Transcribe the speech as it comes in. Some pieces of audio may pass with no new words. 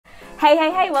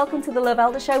Hey, welcome to the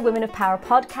Lovelda Show, Women of Power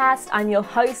podcast. I'm your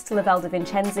host, Lovelda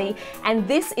Vincenzi, and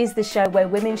this is the show where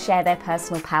women share their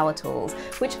personal power tools,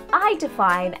 which I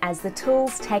define as the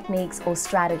tools, techniques, or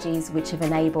strategies which have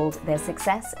enabled their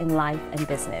success in life and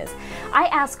business. I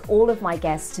ask all of my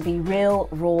guests to be real,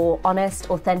 raw,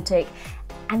 honest, authentic,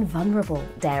 and vulnerable,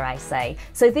 dare I say.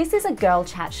 So this is a girl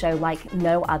chat show like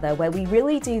no other, where we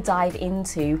really do dive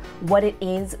into what it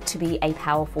is to be a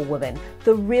powerful woman,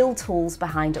 the real tools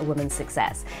behind a woman's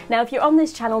success. Now, if you're on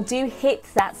this channel, do hit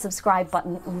that subscribe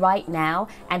button right now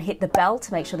and hit the bell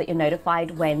to make sure that you're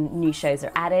notified when new shows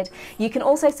are added. You can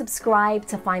also subscribe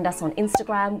to find us on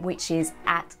Instagram, which is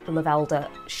at Lovelda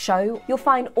Show. You'll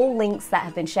find all links that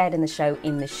have been shared in the show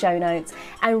in the show notes.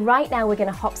 And right now we're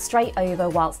gonna hop straight over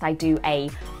whilst I do a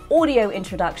audio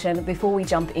introduction before we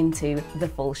jump into the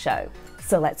full show.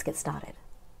 So let's get started.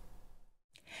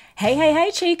 Hey,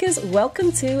 chicas,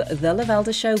 welcome to the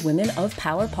Lovelda Show Women of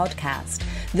Power podcast,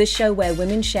 the show where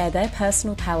women share their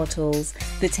personal power tools,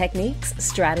 the techniques,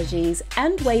 strategies,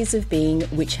 and ways of being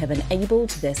which have enabled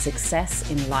their success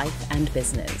in life and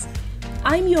business.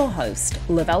 I'm your host,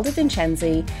 Lovelda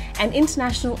Vincenzi, an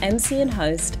international MC and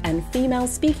host and female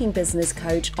speaking business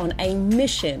coach on a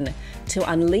mission to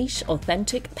unleash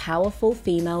authentic, powerful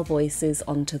female voices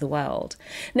onto the world.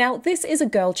 Now, this is a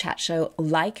girl chat show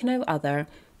like no other,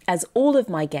 as all of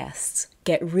my guests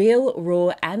get real,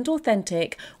 raw, and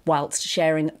authentic whilst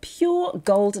sharing pure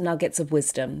gold nuggets of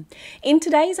wisdom. In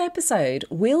today's episode,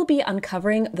 we'll be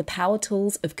uncovering the power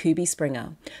tools of Kubi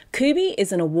Springer. Kubi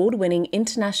is an award-winning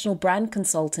international brand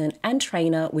consultant and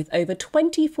trainer with over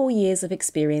 24 years of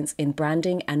experience in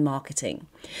branding and marketing.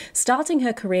 Starting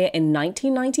her career in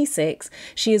 1996,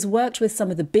 she has worked with some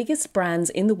of the biggest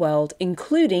brands in the world,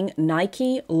 including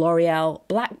Nike, L'Oreal,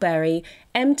 BlackBerry,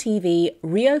 MTV,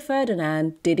 Rio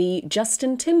Ferdinand, Diddy,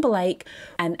 Justin Timberlake,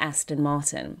 and Aston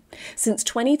Martin. Since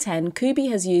 2010, Kubi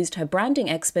has used her branding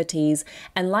expertise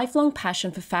and lifelong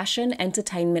passion for fashion,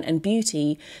 entertainment, and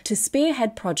beauty to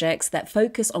spearhead projects that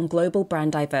focus on global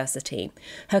brand diversity.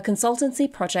 Her consultancy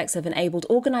projects have enabled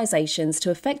organizations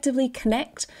to effectively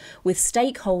connect with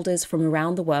stakeholders from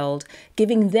around the world,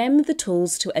 giving them the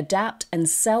tools to adapt and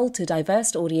sell to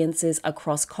diverse audiences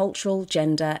across cultural,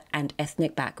 gender, and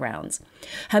ethnic backgrounds.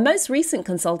 Her most recent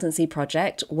consultancy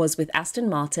project was with Aston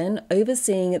Martin,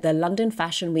 overseeing the London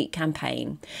Fashion Week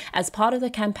campaign. As part of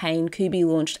the campaign, Kubi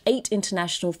launched 8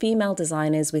 international female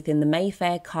designers within the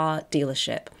Mayfair car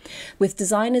dealership. With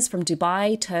designers from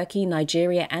Dubai, Turkey,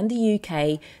 Nigeria, and the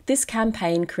UK, this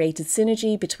campaign created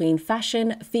synergy between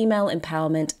fashion, female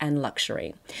empowerment, and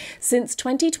luxury. Since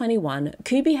 2021,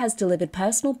 Kubi has delivered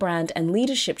personal brand and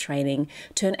leadership training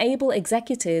to enable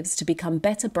executives to become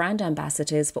better brand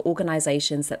ambassadors for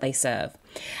organizations that they serve.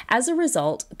 As a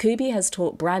result, Kubi has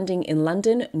taught branding in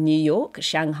London, New York,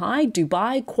 Shanghai,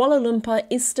 Dubai, Kuala Lumpur,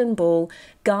 Istanbul,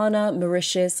 Ghana,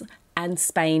 Mauritius, and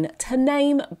Spain, to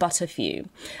name but a few.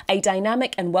 A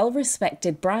dynamic and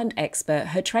well-respected brand expert,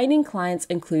 her training clients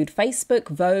include Facebook,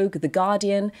 Vogue, The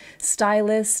Guardian,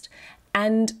 Stylist,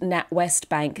 and NatWest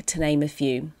Bank, to name a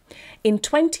few. In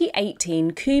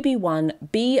 2018, Kubi won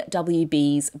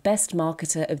BWB's Best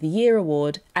Marketer of the Year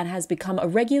award and has become a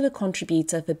regular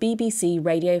contributor for BBC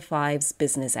Radio 5's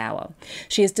Business Hour.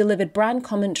 She has delivered brand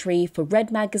commentary for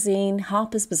Red Magazine,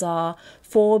 Harper's Bazaar,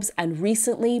 Forbes, and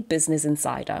recently Business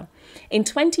Insider. In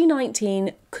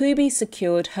 2019, Kubi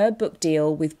secured her book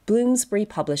deal with Bloomsbury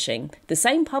Publishing, the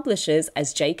same publishers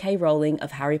as J.K. Rowling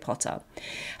of Harry Potter.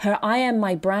 Her I Am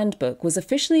My Brand book was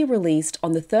officially released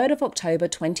on the 3rd of October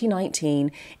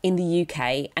 2019 in the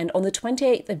UK and on the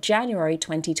 28th of January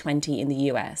 2020 in the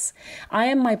US. I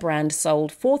Am My Brand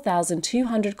sold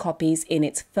 4,200 copies in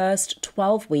its first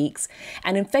 12 weeks,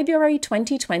 and in February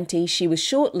 2020 she was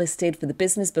shortlisted for the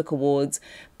Business Book Awards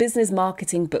Business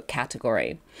Marketing Book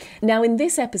category. Now, in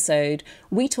this episode,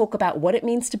 we talk about what it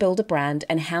means to build a brand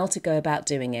and how to go about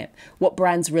doing it, what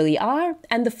brands really are,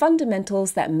 and the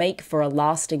fundamentals that make for a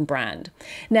lasting brand.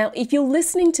 Now, if you're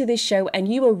listening to this show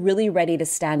and you are really ready to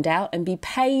stand out and be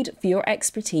paid for your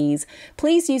expertise,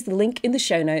 please use the link in the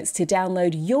show notes to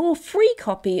download your free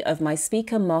copy of my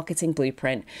Speaker Marketing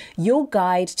Blueprint, your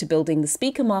guide to building the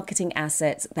speaker marketing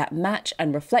assets that match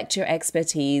and reflect your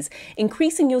expertise,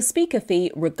 increasing your speaker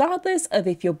fee regardless of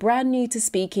if you're brand new to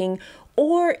speaking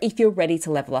or if you're ready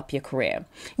to level up your career.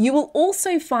 You will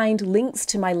also find links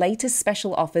to my latest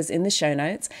special offers in the show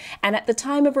notes. And at the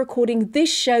time of recording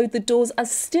this show, the doors are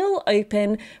still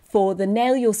open for the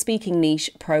Nail Your Speaking Niche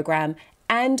program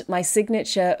and my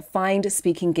signature Find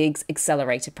Speaking Gigs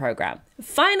Accelerator program.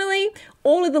 Finally,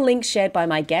 all of the links shared by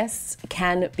my guests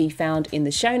can be found in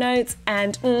the show notes.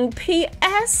 And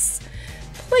P.S.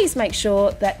 please make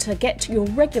sure that to get your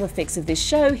regular fix of this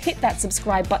show, hit that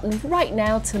subscribe button right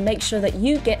now to make sure that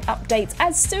you get updates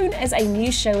as soon as a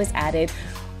new show is added,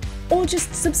 or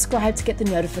just subscribe to get the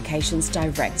notifications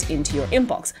direct into your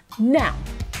inbox. Now,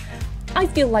 I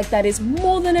feel like that is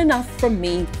more than enough from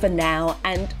me for now,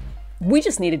 and we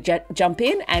just need to jump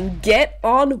in and get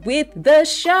on with the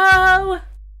show.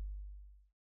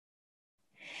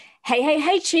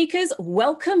 Hey, chicas,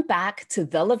 welcome back to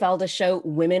the Lovelda Show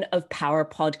Women of Power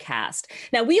podcast.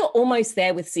 Now, we are almost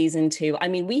there with season 2. I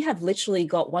mean, we have literally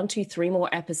got 1, 2, 3 more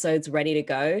episodes ready to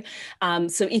go.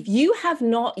 So if you have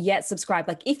not yet subscribed,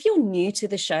 like if you're new to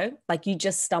the show, like you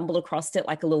just stumbled across it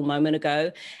like a little moment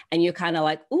ago, and you're kind of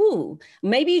like, ooh,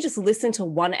 maybe you just listened to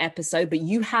one episode, but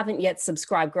you haven't yet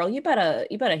subscribed, girl, you better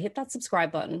hit that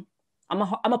subscribe button.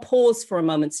 I'm a pause for a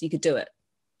moment so you could do it.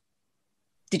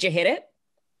 Did you hit it?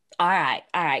 All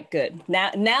right, good.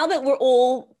 Now that we're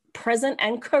all present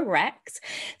and correct,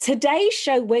 today's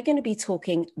show, we're going to be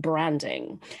talking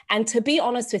branding. And to be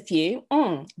honest with you,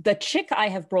 the chick I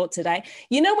have brought today,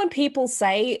 you know, when people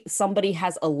say somebody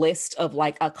has a list of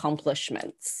like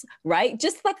accomplishments, right?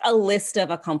 Just like a list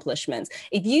of accomplishments.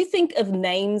 If you think of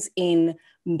names in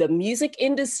the music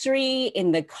industry,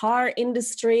 in the car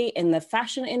industry, in the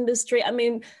fashion industry, I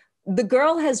mean, the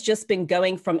girl has just been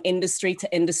going from industry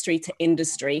to industry to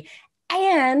industry,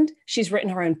 and she's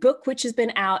written her own book, which has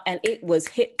been out, and it was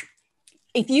hit.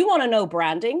 If you want to know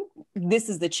branding, this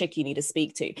is the chick you need to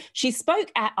speak to. She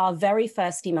spoke at our very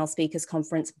first female speakers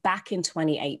conference back in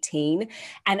 2018.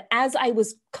 And as I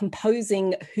was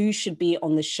composing who should be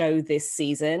on the show this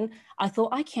season, I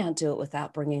thought I can't do it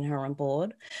without bringing her on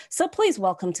board. So please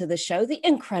welcome to the show, the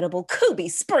incredible Kubi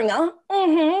Springer.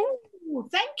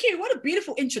 Thank you. What a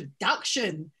beautiful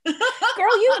introduction. Girl,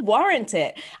 you warrant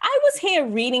it. I was here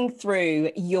reading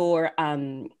through your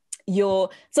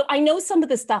so I know some of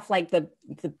the stuff like the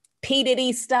P.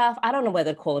 Diddy stuff. I don't know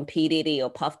whether to call him P. Diddy or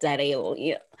Puff Daddy or,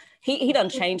 you know, he done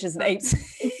changed his names.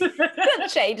 He done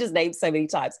changed his name so many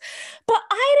times. But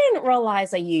I didn't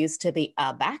realize I used to be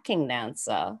a backing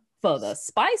dancer for the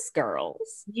Spice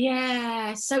Girls.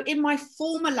 Yeah. So in my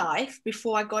former life,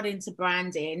 before I got into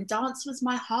branding, dance was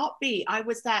my heartbeat. I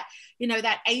was that, you know,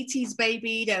 that 80s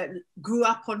baby that grew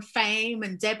up on Fame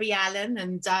and Debbie Allen.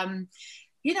 And,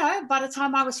 you know, by the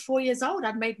time I was 4 years old,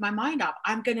 I'd made my mind up.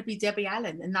 I'm going to be Debbie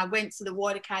Allen. And I went to the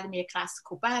Royal Academy of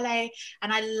Classical Ballet,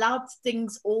 and I loved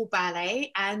things all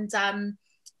ballet.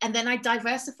 And then I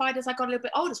diversified as I got a little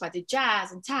bit older. So I did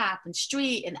jazz and tap and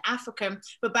street and African,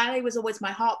 but ballet was always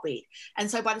my heartbeat.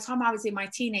 And so by the time I was in my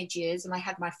teenage years and I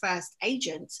had my first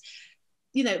agent,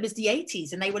 you know, it was the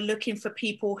 80s, and they were looking for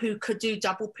people who could do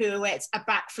double pirouettes, a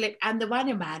backflip, and the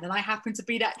running man. And I happened to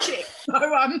be that chick. So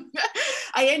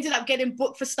I ended up getting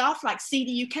booked for stuff like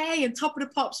CD UK and Top of the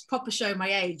Pops, proper show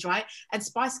my age, right? And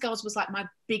Spice Girls was like my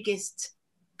biggest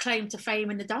claim to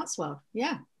fame in the dance world.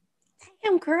 Yeah.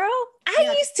 Damn, girl.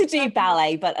 I used to do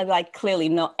ballet, but like clearly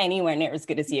not anywhere near as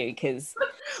good as you, because...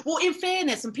 Well, in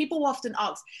fairness, and people often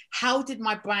ask, how did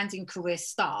my branding career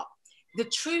start? The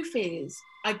truth is,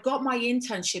 I got my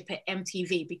internship at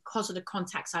MTV because of the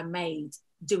contacts I made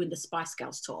doing the Spice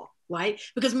Girls tour, right?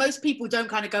 Because most people don't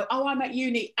kind of go, oh, I'm at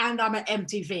uni and I'm at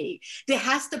MTV. There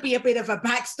has to be a bit of a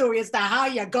backstory as to how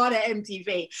you got at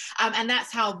MTV. And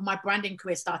that's how my branding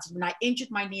career started. When I injured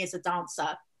my knee as a dancer,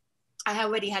 I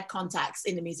already had contacts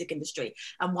in the music industry,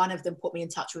 and one of them put me in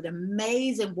touch with an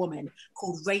amazing woman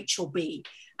called Rachel B,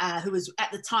 who was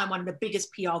at the time one of the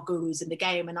biggest PR gurus in the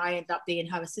game, and I ended up being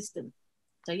her assistant.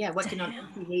 So yeah, working on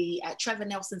MTV at Trevor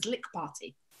Nelson's Lick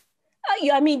Party.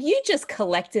 Yeah, I mean, you just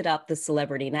collected up the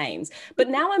celebrity names, but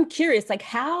now I'm curious, like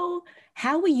how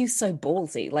were you so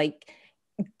ballsy? Like,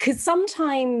 because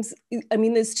sometimes, I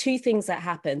mean, there's two things that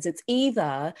happens. It's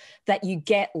either that you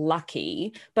get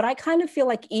lucky, but I kind of feel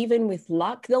like even with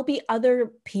luck, there'll be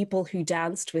other people who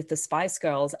danced with the Spice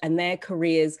Girls and their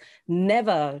careers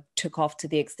never took off to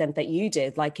the extent that you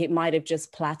did. Like it might have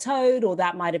just plateaued, or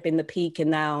that might have been the peak,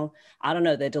 and now, I don't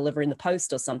know, they're delivering the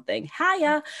post or something.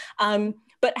 Hiya.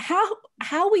 But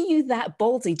how were you that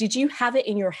ballsy? Did you have it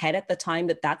in your head at the time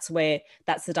that that's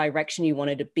the direction you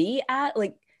wanted to be at?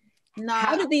 Like, no.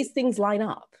 How did these things line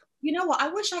up? You know what? I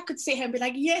wish I could sit here and be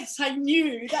like, yes, I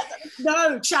knew that.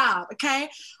 No, child, okay?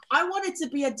 I wanted to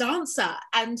be a dancer.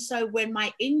 And so when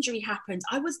my injury happened,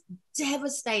 I was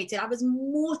devastated. I was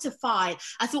mortified.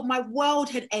 I thought my world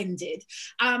had ended.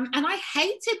 And I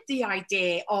hated the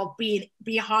idea of being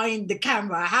behind the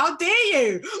camera. How dare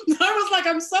you? I was like,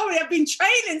 I'm sorry, I've been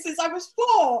training since I was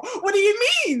 4. What do you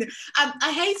mean?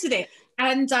 I hated it.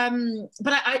 And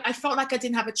but I felt like I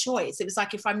didn't have a choice. It was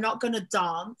like, if I'm not going to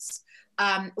dance,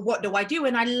 what do I do?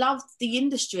 And I loved the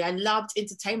industry. I loved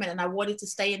entertainment, and I wanted to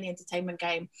stay in the entertainment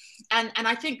game. And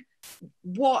I think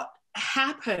what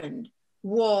happened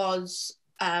was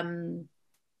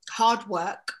hard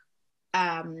work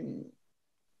and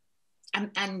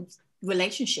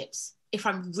relationships. If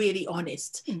I'm really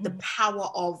honest, the power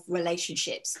of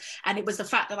relationships. And it was the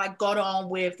fact that I got on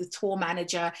with the tour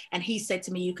manager, and he said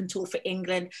to me, you can tour for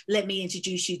England. Let me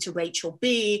introduce you to Rachel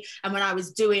B. And when I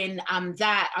was doing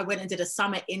that, I went and did a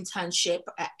summer internship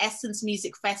at Essence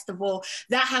Music Festival.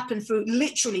 That happened through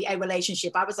literally a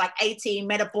relationship. I was like 18,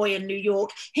 met a boy in New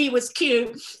York. He was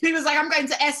cute. He was like, I'm going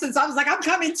to Essence. I was like, I'm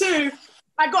coming too.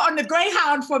 I got on the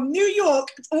Greyhound from New York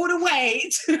all the way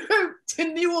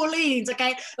to New Orleans,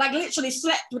 okay? Like literally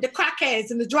slept with the crackheads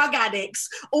and the drug addicts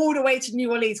all the way to New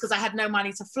Orleans because I had no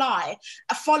money to fly,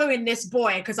 following this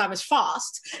boy because I was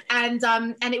fast. And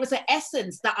it was at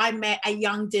Essence that I met a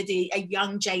young Diddy, a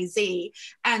young Jay-Z,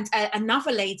 and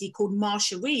another lady called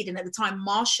Marsha Reed. And at the time,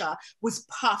 Marsha was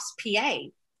Puff's PA.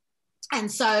 And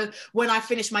so when I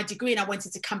finished my degree and I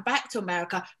wanted to come back to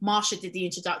America, Marsha did the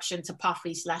introduction to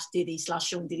Puffy / Diddy /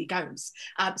 Sean Diddy Gomes.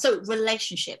 So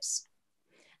relationships.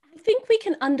 I think we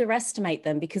can underestimate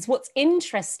them, because what's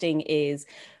interesting is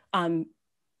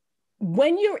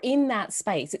when you're in that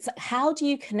space, it's like, how do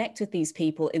you connect with these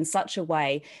people in such a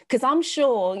way? Because I'm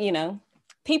sure, you know,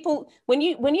 people, when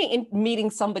you're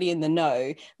meeting somebody in the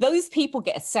know, those people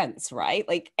get a sense, right?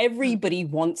 Like everybody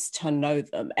wants to know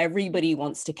them. Everybody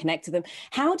wants to connect to them.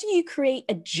 How do you create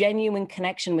a genuine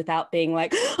connection without being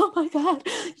like, oh my God,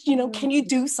 you know, can you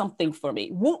do something for me?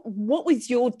 What was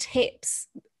your tips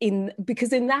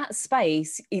because in that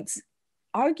space, it's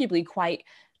arguably quite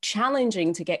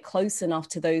challenging to get close enough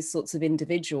to those sorts of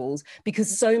individuals,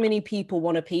 because so many people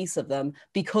want a piece of them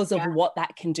because of what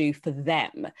that can do for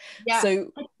them.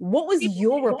 So what was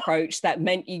your approach that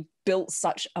meant you built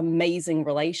such amazing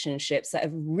relationships that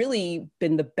have really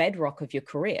been the bedrock of your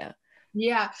career?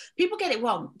 Yeah, people get it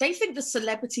wrong. They think the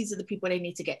celebrities are the people they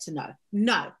need to get to know.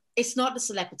 No, it's not the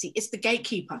celebrity. It's the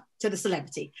gatekeeper to the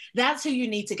celebrity. That's who you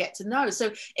need to get to know.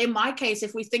 So in my case,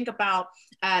 if we think about,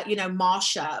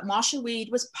 Marsha Reed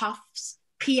was Puff's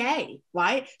PA,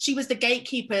 right? She was the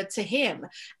gatekeeper to him.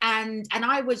 And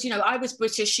I was, I was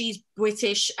British, she's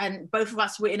British, and both of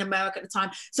us were in America at the time.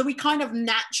 So we kind of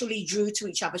naturally drew to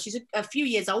each other. She's a few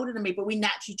years older than me, but we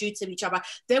naturally drew to each other.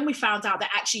 Then we found out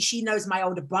that actually she knows my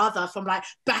older brother from like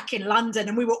back in London,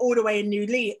 and we were all the way in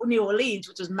New Orleans,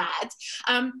 which was mad.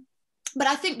 But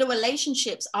I think the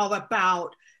relationships are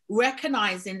about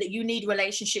recognizing that you need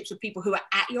relationships with people who are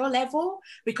at your level,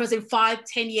 because in 5,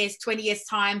 10 years, 20 years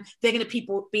time, they're going to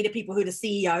be the people who are the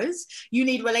CEOs. You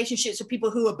need relationships with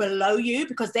people who are below you,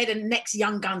 because they're the next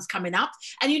young guns coming up.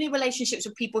 And you need relationships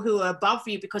with people who are above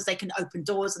you, because they can open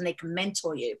doors and they can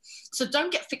mentor you. So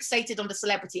don't get fixated on the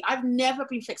celebrity. I've never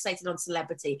been fixated on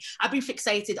celebrity. I've been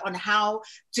fixated on how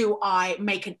do I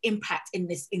make an impact in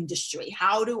this industry?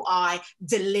 How do I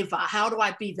deliver? How do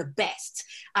I be the best?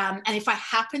 And if I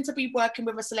happen to be working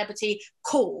with a celebrity,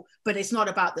 cool, but it's not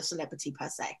about the celebrity per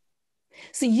se.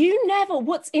 So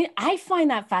I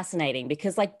find that fascinating,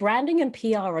 because like branding and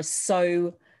PR are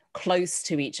so close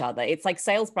to each other. It's like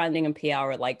sales, branding, and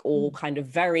PR are like all kind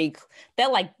of they're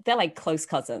like close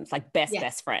cousins, like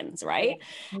best friends, right?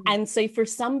 Yeah. And so for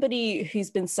somebody who's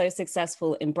been so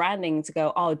successful in branding to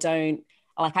go,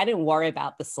 I didn't worry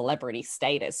about the celebrity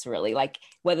status, really. Like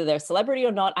whether they're a celebrity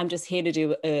or not, I'm just here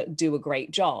to do a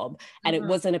great job. And it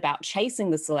wasn't about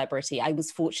chasing the celebrity. I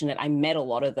was fortunate. I met a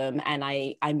lot of them, and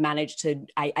I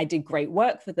did great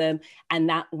work for them. And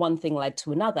that one thing led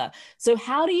to another. So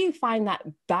how do you find that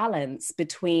balance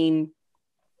between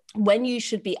when you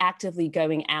should be actively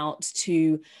going out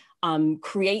to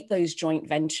create those joint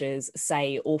ventures,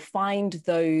 say, or find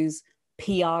those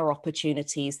PR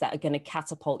opportunities that are going to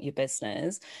catapult your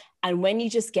business, and when you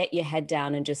just get your head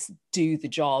down and just do the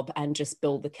job and just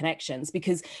build the connections?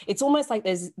 Because it's almost like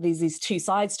there's these two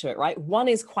sides to it, right? One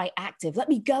is quite active. Let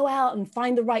me go out and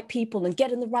find the right people and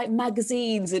get in the right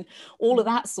magazines and all of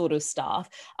that sort of stuff.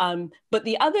 But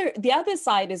the other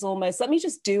side is almost, let me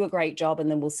just do a great job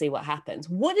and then we'll see what happens.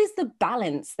 What is the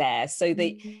balance there so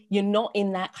that you're not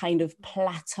in that kind of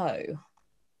plateau?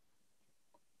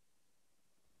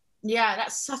 Yeah,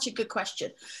 that's such a good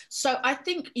question. So I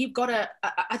think you've got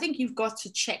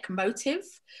to check motive.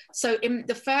 So in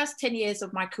the first 10 years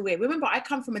of my career, remember, I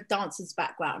come from a dancer's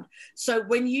background. So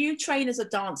when you train as a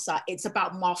dancer, it's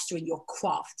about mastering your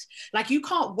craft. Like you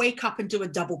can't wake up and do a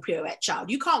double pirouette, child.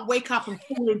 You can't wake up and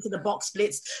fall into the box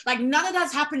splits. Like none of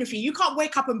that's happening for you. You can't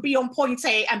wake up and be on point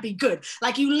and be good.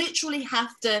 Like you literally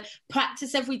have to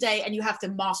practice every day and you have to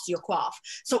master your craft.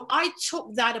 So I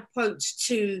took that approach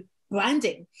to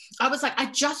branding. I was like, I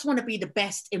just want to be the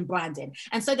best in branding.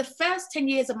 And so the first 10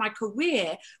 years of my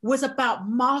career was about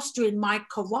mastering my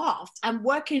craft and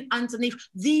working underneath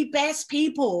the best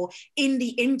people in the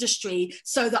industry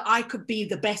so that I could be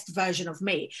the best version of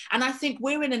me. And I think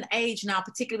we're in an age now,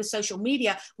 particularly with social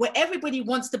media, where everybody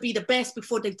wants to be the best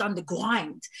before they've done the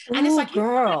grind. And it's like,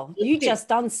 girl, you just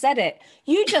done said it.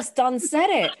 You just done said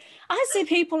it. I see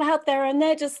people out there and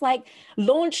they're just like,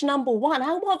 launch number 1.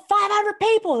 I want 500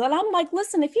 people. And I'm like,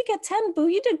 listen, if you get 10, boo,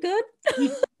 you did good.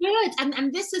 You did.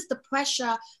 And this is the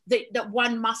pressure that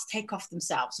one must take off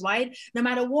themselves, right? No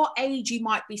matter what age you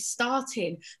might be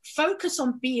starting, focus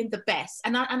on being the best.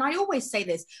 And I always say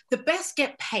this, the best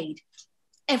get paid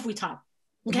every time.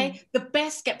 Okay, the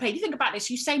best get paid. You think about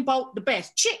this, Usain Bolt, the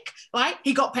best chick, right?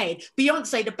 He got paid.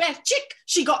 Beyonce, the best chick,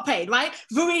 she got paid, right?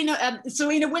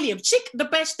 Serena Williams, chick, the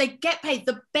best, they get paid.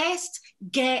 The best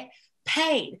get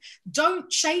paid. Don't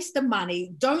chase the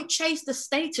money. Don't chase the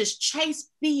status.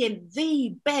 Chase being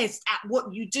the best at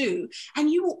what you do. And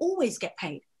you will always get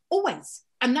paid, always.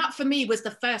 And that for me was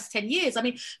the first 10 years. I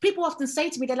mean, people often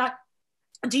say to me, they're like,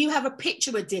 do you have a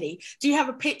picture with Diddy? Do you have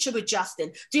a picture with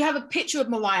Justin? Do you have a picture with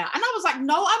Mariah? And I was like,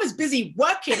 no, I was busy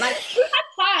working. Like, who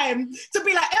had time to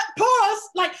be like, pause?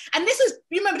 Like, and this is,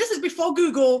 you remember, this is before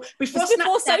Google, before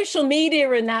social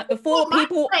media and that, before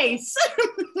people.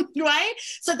 Right?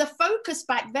 So the focus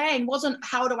back then wasn't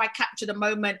how do I capture the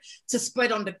moment to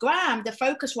spread on the gram? The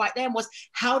focus right then was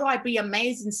how do I be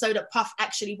amazing so that Puff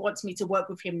actually wants me to work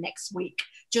with him next week?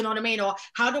 Do you know what I mean? Or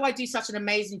how do I do such an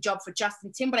amazing job for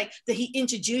Justin Timberlake that he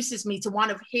introduces me to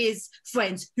one of his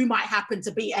friends who might happen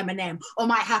to be Eminem or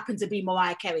might happen to be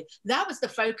Mariah Carey? That was the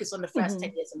focus on the first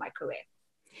 10 years of my career.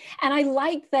 And I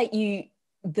like that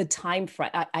the time frame,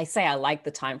 I say I like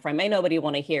the time frame. May nobody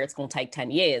want to hear it's going to take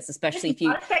 10 years, especially if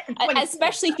you're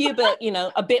but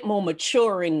a bit more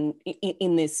mature in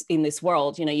this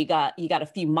world. You got a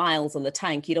few miles on the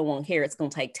tank. You don't want to hear it's going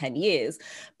to take 10 years.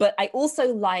 But I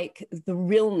also like the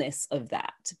realness of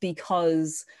that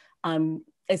because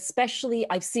especially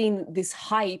I've seen this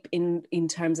hype in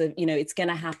terms of, it's going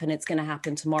to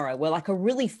happen tomorrow. We're like a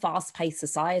really fast-paced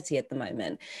society at the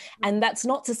moment. And that's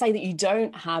not to say that you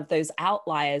don't have those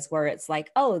outliers where it's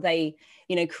like, oh, they,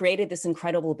 created this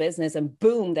incredible business and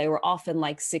boom, they were off in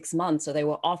like 6 months or they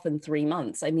were off in 3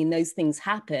 months. I mean, those things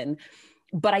happen.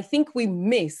 But I think we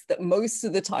miss that most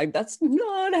of the time, that's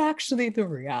not actually the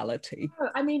reality.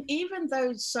 I mean, even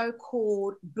those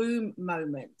so-called boom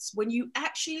moments, when you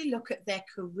actually look at their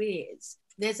careers,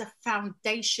 there's a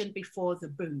foundation before the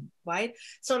boom, right?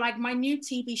 So like my new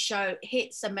TV show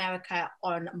hits America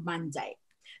on Monday.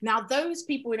 Now, those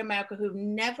people in America who've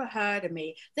never heard of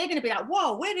me, they're going to be like,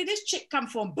 whoa, where did this chick come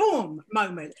from? Boom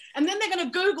moment. And then they're going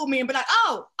to Google me and be like,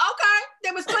 oh, okay,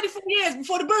 there was 24 years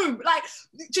before the boom. Like,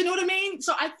 do you know what I mean?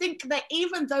 So I think that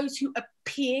even those who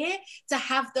appear to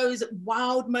have those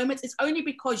wild moments, it's only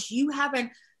because you haven't,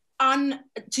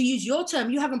 to use your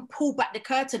term, you haven't pulled back the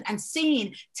curtain and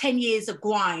seen 10 years of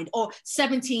grind or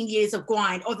 17 years of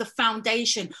grind or the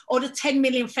foundation or the 10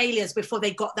 million failures before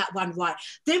they got that one right.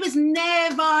 There was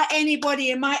never anybody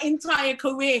in my entire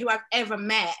career who I've ever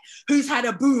met who's had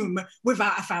a boom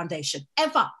without a foundation,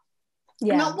 ever.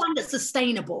 Yeah. Not one that's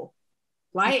sustainable.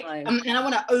 Right? And I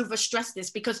want to overstress this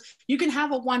because you can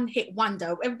have a one-hit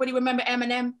wonder. Everybody remember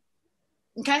Eminem?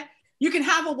 Okay? You can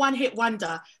have a one-hit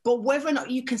wonder, but whether or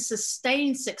not you can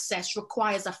sustain success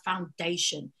requires a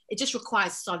foundation. It just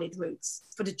requires solid roots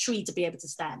for the tree to be able to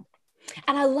stand.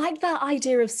 And I like that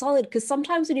idea of solid because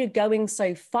sometimes when you're going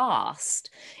so fast,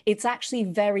 it's actually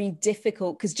very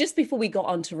difficult. Because just before we got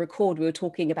on to record, we were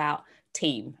talking about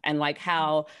team and like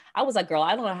how I was like, girl,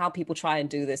 I don't know how people try and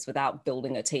do this without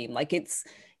building a team. Like it's,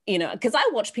 because I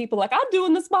watch people like, I'm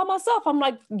doing this by myself. I'm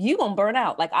like, you gonna burn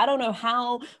out. Like, I don't know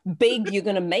how big you're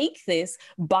gonna make this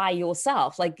by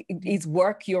yourself. Like, is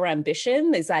work your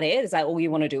ambition? Is that it? Is that all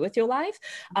you want to do with your life?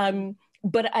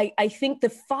 But I think the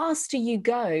faster you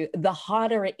go, the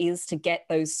harder it is to get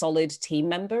those solid team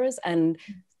members. And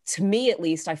to me, at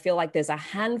least, I feel like there's a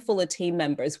handful of team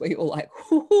members where you're like,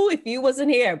 if you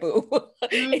wasn't here, boo,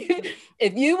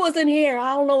 if you wasn't here,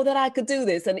 I don't know that I could do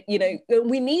this. And,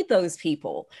 we need those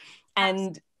people.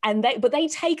 But they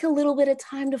take a little bit of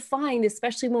time to find,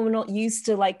 especially when we're not used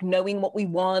to like knowing what we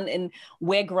want and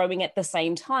we're growing at the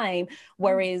same time.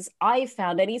 Whereas I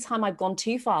found anytime I've gone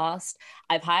too fast,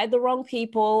 I've hired the wrong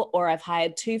people or I've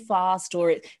hired too fast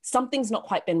or something's not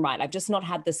quite been right. I've just not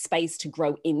had the space to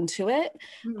grow into it.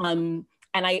 And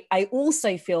I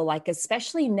also feel like,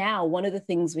 especially now, one of the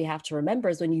things we have to remember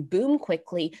is when you boom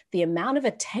quickly, the amount of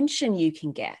attention you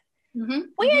can get.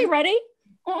 We ain't ready.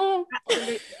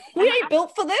 Absolutely. We ain't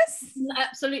built for this.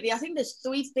 Absolutely. I think there's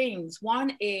three things.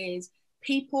 One is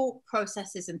people,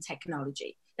 processes, and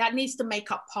technology. That needs to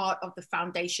make up part of the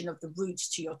foundation of the roots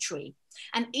to your tree.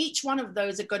 And each one of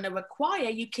those are going to require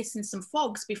you kissing some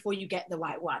frogs before you get the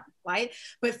right one, right?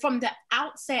 But from the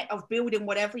outset of building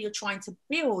whatever you're trying to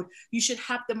build, you should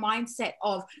have the mindset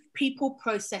of people,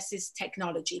 processes,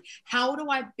 technology. How do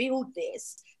I build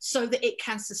this so that it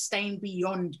can sustain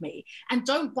beyond me? And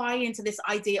don't buy into this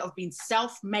idea of being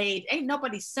self-made. Ain't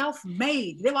nobody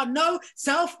self-made. There are no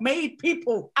self-made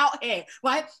people out here,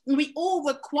 right? We all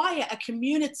require a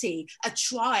community, a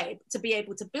tribe to be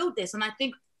able to build this. And I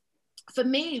think for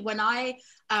me, when I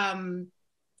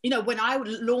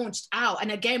launched out,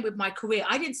 and again with my career,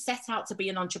 I didn't set out to be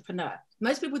an entrepreneur.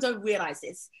 Most people don't realize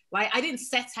this, right? I didn't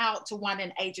set out to run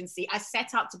an agency. I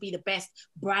set out to be the best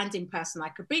branding person I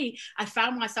could be. I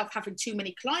found myself having too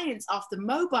many clients after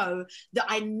Mobo that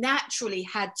I naturally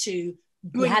had to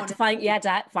you had to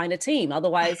find a team.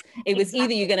 Otherwise, it was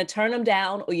either you're going to turn them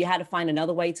down or you had to find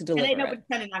another way to deliver. And ain't nobody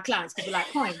telling our clients because we're like,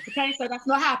 fine, okay, so that's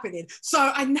not happening. So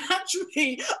I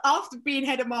naturally, after being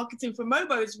head of marketing for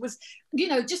Mobos, was,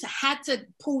 just had to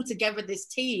pull together this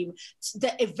team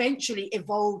that eventually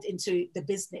evolved into the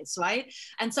business, right?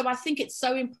 And so I think it's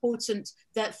so important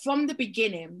that from the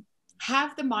beginning,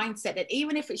 have the mindset that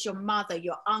even if it's your mother,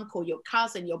 your uncle, your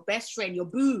cousin, your best friend, your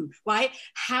boo, right?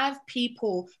 Have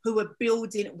people who are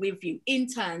building with you,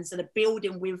 interns that are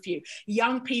building with you,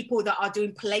 young people that are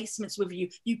doing placements with you.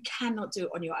 You cannot do it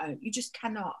on your own. You just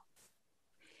cannot.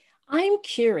 I'm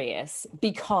curious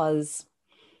because,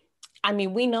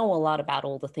 we know a lot about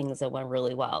all the things that went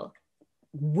really well.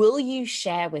 Will you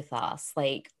share with us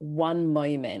like one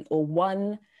moment or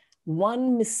one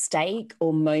mistake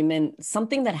or moment,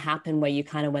 something that happened where you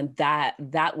kind of went, that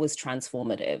was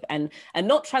transformative, and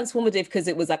not transformative because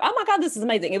it was like, oh my God, this is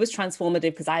amazing. It was transformative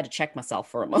because I had to check myself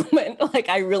for a moment. Like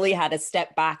I really had to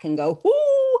step back and go,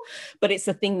 whoo, but it's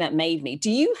the thing that made me.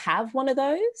 Do you have one of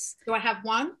those? Do I have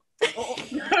one?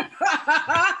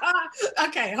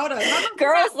 Okay, hold on.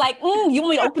 Girls like, you want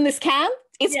me to open this can?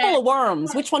 It's full of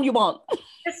worms. Which one do you want?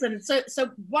 Listen, so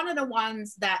one of the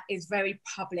ones that is very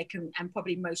public and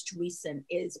probably most recent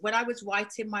is when I was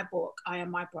writing my book, I Am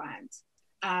My Brand.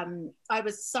 I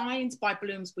was signed by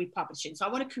Bloomsbury Publishing. So I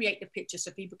want to create the picture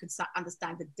so people can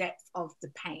understand the depth of the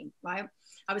pain, right?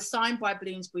 I was signed by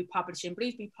Bloomsbury Publishing.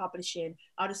 Bloomsbury Publishing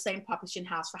are the same publishing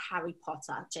house for Harry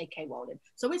Potter, J.K. Rowling.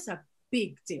 So it's a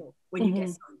big deal when you get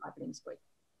signed by Bloomsbury.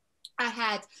 I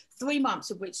had 3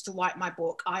 months of which to write my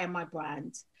book, I Am My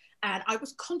Brand. And I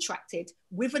was contracted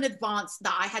with an advance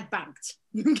that I had banked,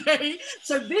 okay?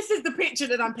 So this is the picture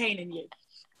that I'm painting you.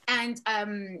 And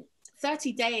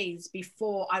 30 days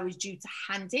before I was due to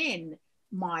hand in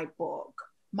my book,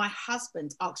 my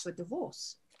husband asked for a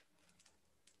divorce.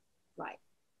 Right,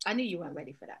 I knew you weren't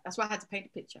ready for that. That's why I had to paint a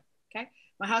picture, okay?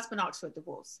 My husband asked for a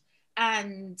divorce.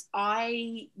 And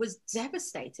I was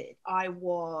devastated. I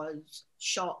was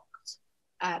shocked.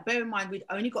 Bear in mind, we'd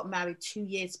only got married 2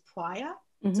 years prior.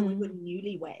 So we were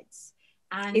newlyweds.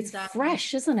 And it's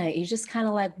fresh, isn't it? You're just kind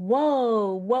of like,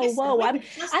 whoa.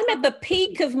 I'm at the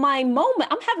peak of my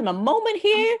moment. I'm having a moment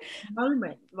here.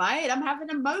 Right? I'm having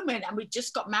a moment. And we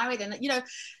just got married. And,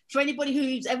 for anybody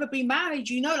who's ever been married,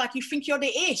 like you think you're the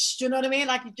ish. Do you know what I mean?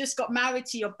 Like you just got married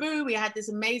to your boo. We had this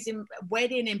amazing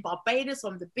wedding in Barbados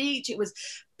on the beach. It was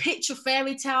picture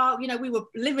fairy tale. We were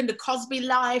living the Cosby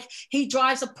life. He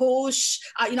drives a Porsche.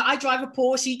 I drive a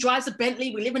Porsche. He drives a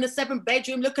Bentley. We live in a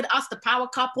 7-bedroom. Look at us, the power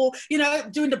couple,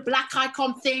 doing the black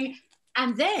icon thing.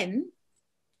 And then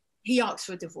he asked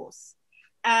for a divorce.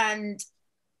 And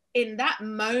in that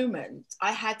moment,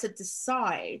 I had to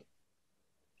decide,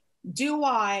 do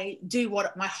I do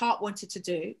what my heart wanted to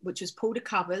do, which was pull the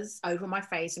covers over my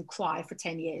face and cry for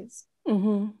 10 years?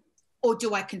 Or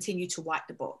do I continue to write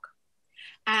the book?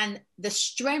 And the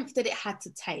strength that it had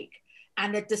to take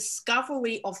and the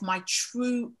discovery of my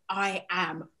true I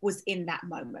am was in that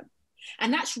moment.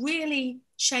 And that's really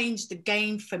changed the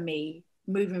game for me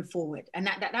moving forward. And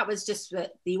that was just for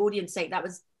the audience sake, that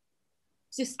was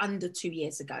just under 2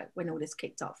 years ago when all this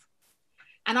kicked off.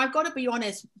 And I've got to be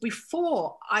honest,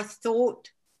 before I thought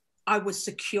I was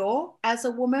secure as a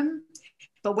woman,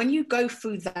 but when you go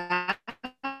through that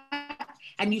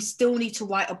and you still need to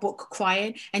write a book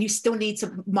crying, and you still need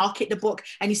to market the book,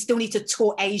 and you still need to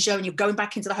tour Asia, and you're going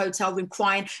back into the hotel room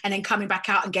crying and then coming back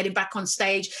out and getting back on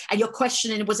stage, and you're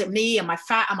questioning, was it me? Am I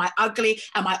fat? Am I ugly?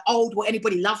 Am I old? Will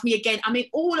anybody love me again? I mean,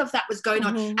 all of that was going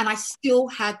on, and I still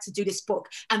had to do this book.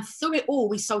 And through it all,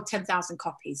 we sold 10,000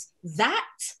 copies. That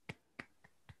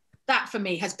for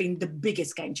me has been the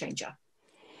biggest game changer.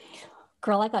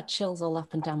 Girl, I got chills all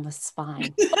up and down my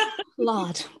spine.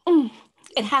 Lord,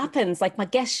 it happens. Like my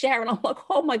guest Sharon, I'm like,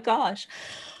 oh my gosh.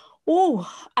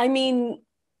 Oh, I mean,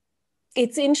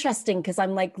 it's interesting because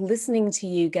I'm like listening to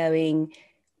you going,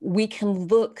 we can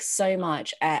look so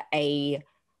much at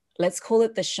let's call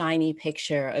it the shiny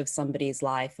picture of somebody's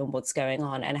life and what's going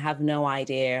on, and have no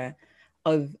idea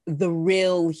of the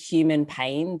real human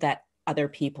pain that other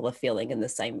people are feeling in the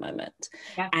same moment.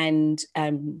 Yeah. And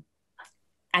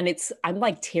it's, I'm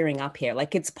like tearing up here.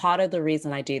 Like it's part of the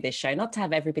reason I do this show, not to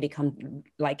have everybody come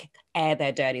like air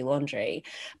their dirty laundry,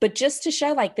 but just to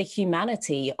show like the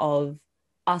humanity of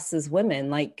us as women,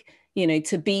 like, you know,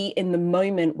 to be in the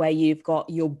moment where you've got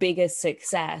your biggest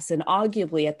success and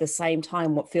arguably at the same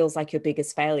time what feels like your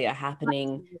biggest failure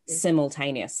happening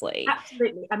simultaneously.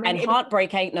 Absolutely. I mean, and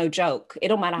heartbreak ain't no joke. It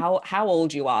don't matter how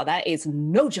old you are. That is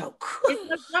no joke.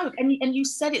 It's no joke. And you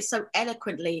said it so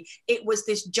eloquently. It was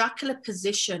this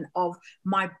juxtaposition of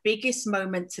my biggest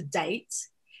moment to date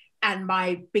and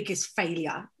my biggest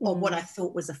failure, or what I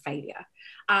thought was a failure.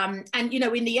 And, you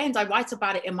know, in the end, I write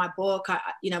about it in my book.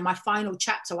 My final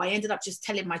chapter, I ended up just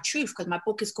telling my truth, because my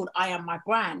book is called I Am My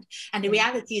Brand. And the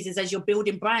reality is as you're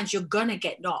building brands, you're going to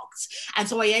get knocked. And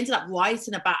so I ended up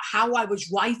writing about how I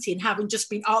was writing, having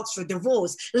just been asked for a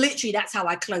divorce. Literally, that's how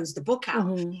I closed the book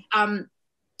out.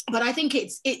 But I think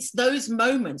it's those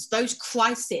moments, those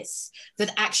crises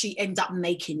that actually end up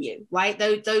making you, right?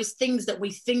 Those things that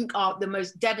we think are the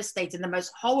most devastating, the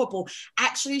most horrible,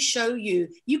 actually show you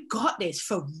got this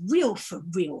for real, for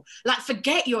real. Like,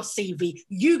 forget your CV.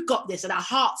 You got this at a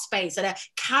heart space, at a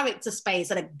character space,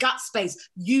 at a gut space.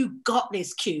 You got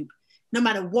this, Cube. No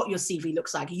matter what your CV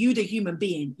looks like, you, the human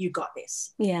being, you got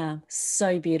this. Yeah,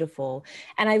 so beautiful.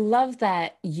 And I love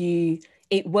that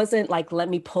it wasn't like, let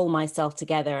me pull myself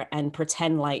together and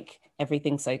pretend like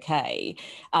everything's okay.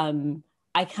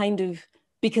 I kind of,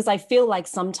 because I feel like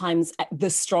sometimes the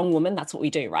strong woman, that's what we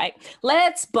do, right?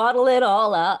 Let's bottle it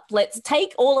all up. Let's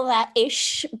take all of that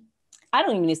ish. I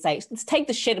don't even need to say, let's take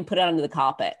the shit and put it under the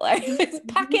carpet. Like, let's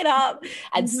pack it up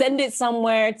and send it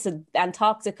somewhere to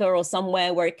Antarctica or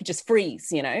somewhere where it could just freeze,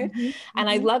 you know? And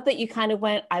I love that you kind of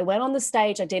I went on the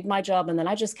stage, I did my job, and then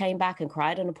I just came back and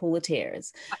cried in a pool of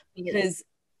tears.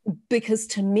 Because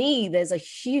to me, there's a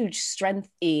huge strength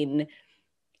in,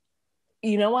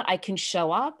 you know what, I can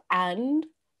show up and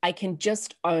I can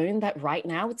just own that right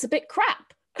now it's a bit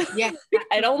crap. Yeah.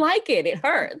 I don't like it. It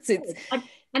hurts.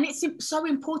 And it's so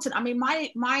important. I mean,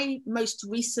 my most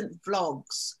recent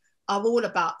vlogs are all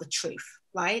about the truth,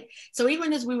 right? So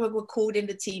even as we were recording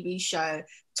the TV show,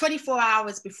 24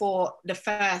 hours before the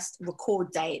first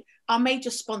record date, our major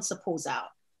sponsor pulls out.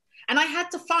 And I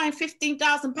had to find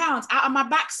 £15,000 out of my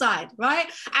backside, right?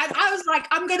 And I was like,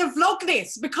 I'm going to vlog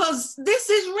this because this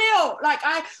is real. Like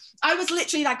I was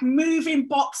literally like moving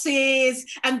boxes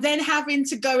and then having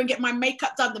to go and get my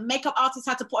makeup done. The makeup artist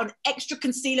had to put on extra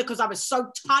concealer because I was so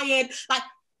tired. Like,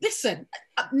 listen,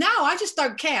 now I just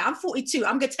don't care. I'm 42.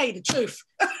 I'm going to tell you the truth.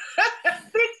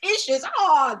 This issue is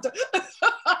hard.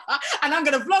 And I'm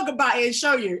going to vlog about it and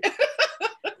show you.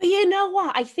 You know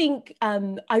what? I think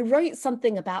I wrote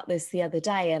something about this the other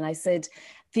day, and I said,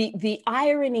 the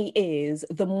irony is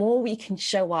the more we can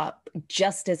show up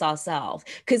just as ourselves.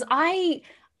 Because I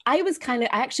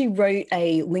actually wrote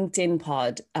a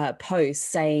LinkedIn post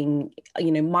saying,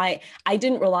 you know, I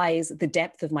didn't realize the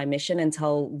depth of my mission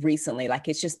until recently. Like,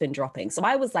 it's just been dropping. So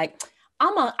I was like,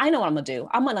 I know what I'm gonna do.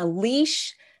 I'm gonna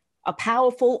unleash a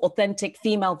powerful, authentic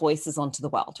female voices onto the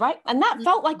world, right? And that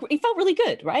felt really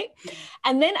good, right?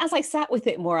 And then as I sat with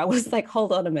it more, I was like,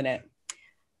 hold on a minute.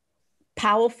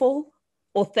 Powerful,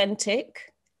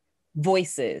 authentic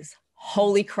voices.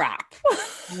 Holy crap.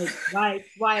 Right.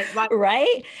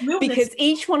 Right? Because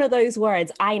each one of those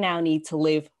words I now need to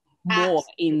live more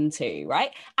into,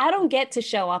 right? I don't get to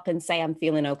show up and say I'm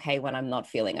feeling okay when I'm not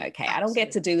feeling okay. I don't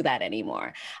get to do that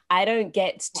anymore. I don't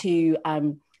get to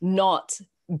not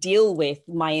deal with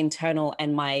my internal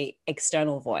and my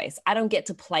external voice. I don't get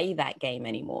to play that game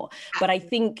anymore. But I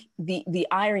think the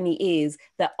irony is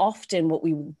that often what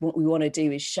we want to do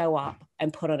is show up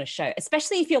and put on a show,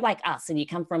 especially if you're like us and you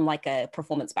come from like a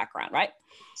performance background, right?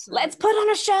 Let's put on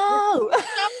a show.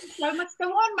 So much go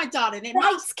on, my darling.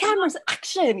 Lights, cameras,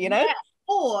 action, you know? Yeah.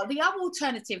 Or the other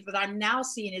alternative that I'm now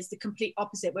seeing is the complete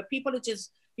opposite, where people are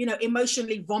just, you know,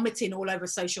 emotionally vomiting all over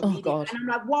social media. God. And I'm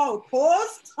like, whoa,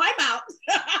 pause, time out.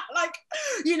 Like,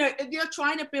 you know, if you're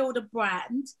trying to build a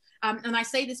brand, and I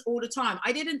say this all the time,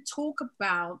 I didn't talk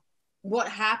about what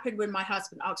happened when my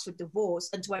husband asked for divorce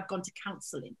until I've gone to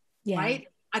counseling, right?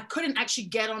 I couldn't actually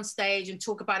get on stage and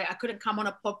talk about it. I couldn't come on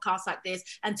a podcast like this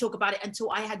and talk about it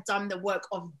until I had done the work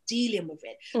of dealing with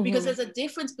it. Mm-hmm. Because there's a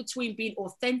difference between being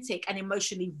authentic and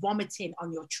emotionally vomiting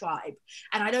on your tribe.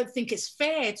 And I don't think it's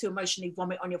fair to emotionally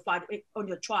vomit on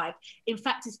your tribe. In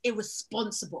fact, it's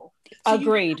irresponsible. So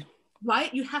agreed.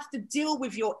 Right? You have to deal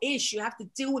with your ish. You have to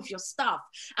deal with your stuff.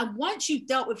 And once you've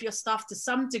dealt with your stuff to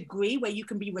some degree where you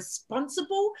can be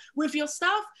responsible with your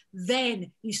stuff,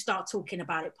 then you start talking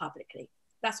about it publicly.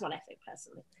 That's what I think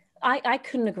personally. I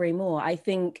couldn't agree more. I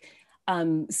think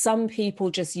some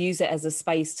people just use it as a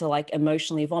space to like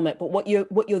emotionally vomit. But what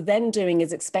you're then doing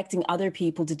is expecting other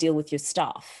people to deal with your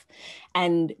stuff.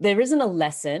 And there isn't a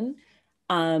lesson.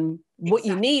 What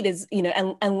you need is, you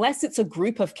know, unless it's a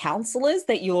group of counselors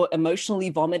that you're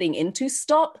emotionally vomiting into,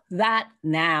 stop that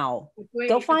now.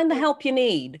 Go find the help you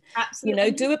need. Absolutely. You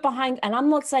know, do it behind, and I'm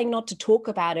not saying not to talk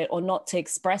about it or not to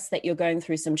express that you're going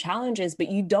through some challenges, but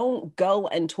you don't go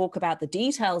and talk about the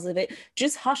details of it.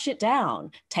 Just hush it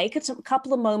down. Take a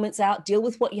couple of moments out, deal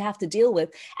with what you have to deal with,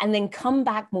 and then come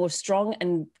back more strong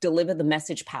and deliver the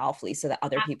message powerfully so that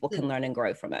other people can learn and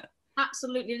grow from it.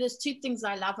 Absolutely. There's two things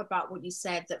I love about what you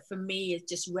said that for me, it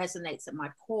just resonates at my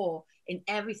core in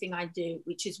everything I do,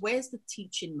 which is where's the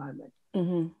teaching moment,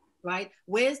 mm-hmm. right?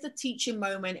 Where's the teaching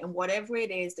moment and whatever it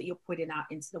is that you're putting out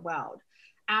into the world.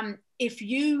 If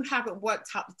you haven't worked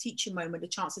out the teaching moment, the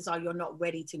chances are you're not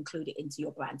ready to include it into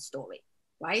your brand story.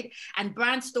 Right? And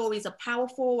brand stories are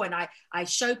powerful, and I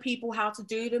show people how to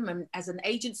do them. And as an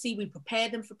agency, we prepare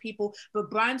them for people. But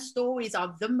brand stories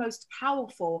are the most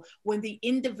powerful when the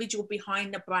individual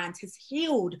behind the brand has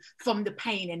healed from the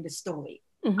pain in the story.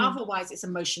 Mm-hmm. Otherwise, it's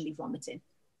emotionally vomiting.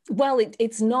 Well,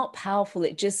 it's not powerful.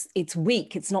 It's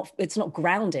weak. It's not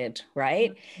grounded,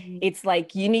 right? Mm-hmm. It's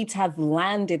like you need to have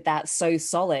landed that so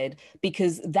solid,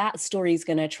 because that story is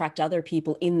going to attract other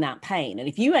people in that pain. And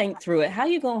if you ain't through it, how are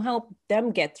you going to help them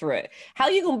get through it? How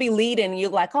are you going to be leading? You're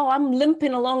like, oh, I'm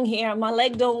limping along here. My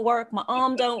leg don't work. My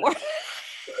arm don't work.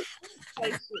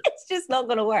 It's just not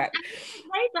going to work. It's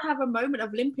great to have a moment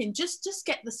of limping. Just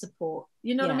get the support.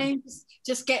 You know what I mean?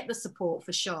 Just get the support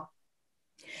for sure.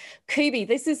 Kubi,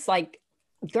 this is like,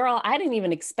 girl, I didn't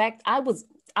even expect. I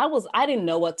didn't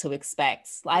know what to expect.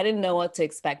 I didn't know what to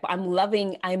expect, but I'm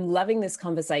loving this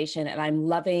conversation, and I'm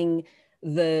loving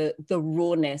the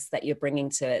rawness that you're bringing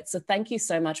to it. So thank you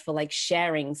so much for like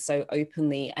sharing so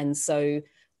openly and so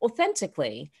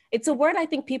authentically. It's a word I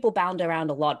think people bound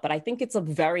around a lot, but I think it's a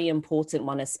very important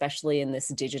one, especially in this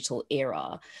digital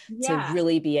era, to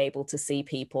really be able to see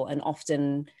people. And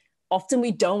often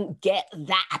we don't get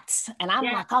that. And I'm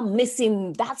like, I'm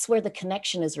missing, that's where the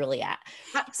connection is really at.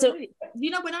 Absolutely. So, you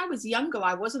know, when I was younger,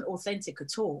 I wasn't authentic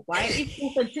at all, right?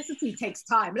 Authenticity takes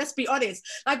time. Let's be honest.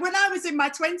 Like when I was in my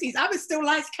 20s, I was still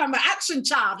lights, camera, action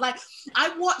child. Like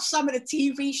I watched some of the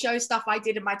TV show stuff I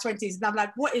did in my 20s, and I'm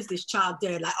like, what is this child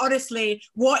doing? Like, honestly,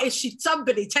 what is she?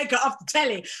 Somebody take her off the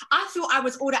telly. I thought I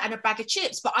was all that and a bag of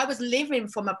chips, but I was living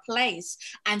from a place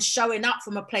and showing up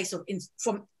from a place of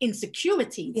from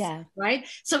insecurities. Yeah. Right.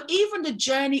 So even the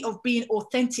journey of being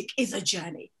authentic is a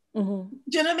journey. Mm-hmm.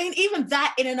 Do you know what I mean? Even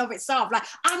that in and of itself, like,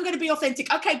 I'm going to be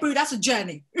authentic. Okay, boo, that's a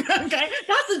journey. Okay,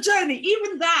 that's a journey.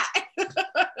 Even that.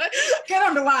 Get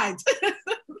on the ride.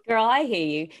 Girl, I hear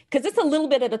you. Because it's a little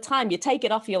bit at a time. You take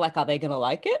it off, you're like, are they going to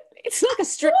like it? It's like a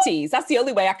striptease. That's the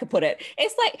only way I could put it.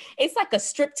 It's like a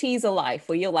striptease of life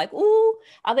where you're like, ooh,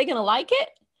 are they going to like it?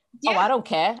 Yeah. Oh, I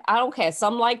don't care.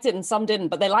 Some liked it and some didn't,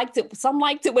 but they liked it. Some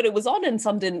liked it when it was on and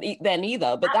some didn't then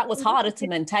either. But that was harder to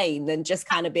maintain than just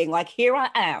kind of being like, here I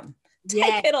am.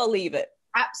 Take it or leave it.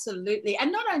 Absolutely.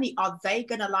 And not only are they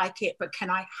going to like it, but can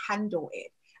I handle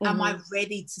it? Mm-hmm. Am I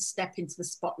ready to step into the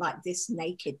spotlight this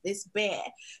naked, this bare?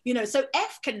 You know, so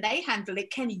can they handle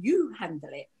it? Can you handle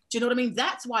it? Do you know what I mean?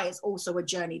 That's why it's also a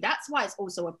journey. That's why it's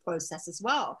also a process as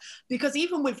well. Because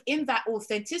even within that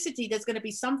authenticity, there's going to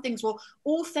be some things, well,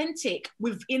 authentic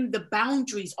within the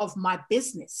boundaries of my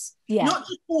business, not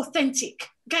just authentic.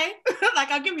 Okay.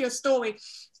 Like I'll give you a story.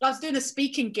 I was doing a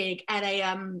speaking gig at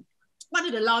one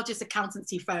of the largest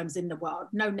accountancy firms in the world,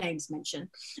 no names mentioned.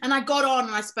 And I got on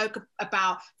and I spoke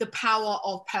about the power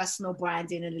of personal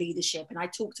branding and leadership. And I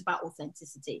talked about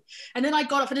authenticity. And then I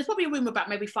got off, and there's probably a room of about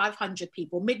maybe 500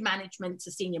 people, mid-management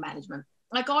to senior management.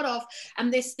 I got off,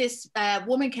 and this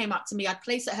woman came up to me. I'd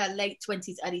placed at her late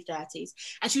 20s, early 30s.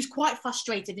 And she was quite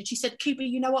frustrated. And she said, Kubi,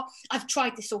 you know what? I've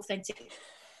tried this authentic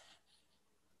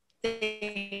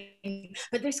thing,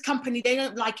 but this company, they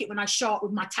don't like it when I show up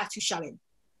with my tattoo showing.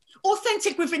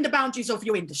 authentic within the boundaries of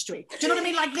your industry. Do you know what I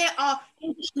mean? Like, there are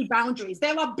industry boundaries,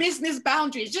 there are business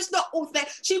boundaries, just not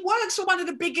authentic. She works for one of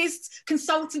the biggest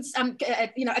consultants,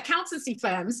 accountancy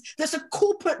firms. That's a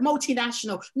corporate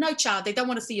multinational. No, child, they don't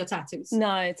want to see your tattoos.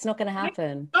 No, it's not going to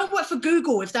happen. Don't work for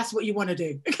Google if that's what you want to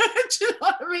do. Do you know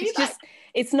what I mean?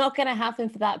 It's not going to happen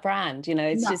for that brand. You know,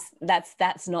 it's just,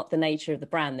 that's not the nature of the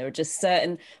brand. There are just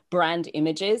certain brand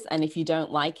images. And if you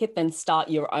don't like it, then start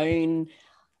your own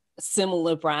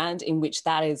similar brand in which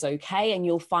that is okay, and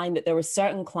you'll find that there are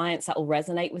certain clients that will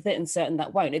resonate with it and certain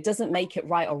that won't. It doesn't make it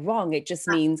right or wrong. It just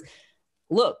means,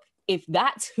 look, if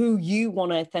that's who you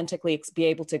want to authentically be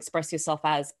able to express yourself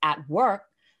as at work,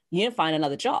 you need to find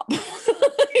another job.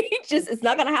 It's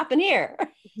not going to happen here.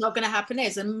 It's not going to happen here.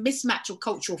 It's a mismatch of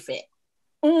cultural fit.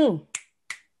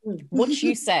 What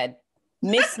you said,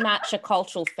 mismatch a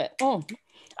cultural fit.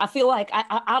 I feel like,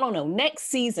 I don't know, next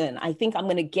season, I think I'm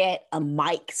going to get a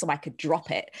mic so I could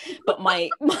drop it. But my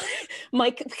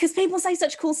because people say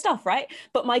such cool stuff, right?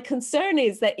 But my concern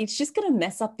is that it's just going to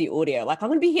mess up the audio. Like, I'm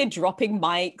going to be here dropping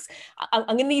mics. I'm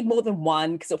going to need more than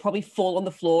one because it'll probably fall on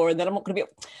the floor, and then I'm not going to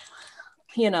be,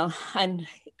 and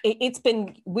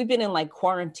we've been in like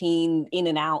quarantine, in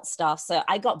and out stuff. So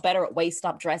I got better at waist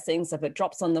up dressing. So if it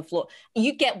drops on the floor,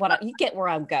 you get where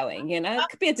I'm going, it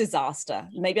could be a disaster.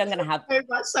 Maybe I'm going to have,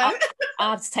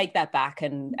 I'll have to take that back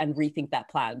and rethink that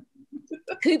plan.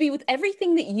 Kubi, with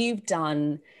everything that you've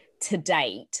done to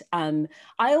date, I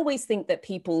always think that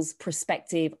people's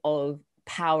perspective of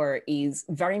power is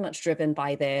very much driven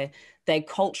by their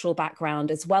cultural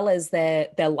background as well as their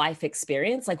life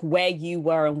experience, like where you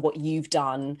were and what you've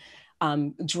done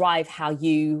drive how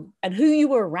you, and who you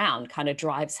were around kind of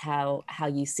drives how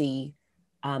you see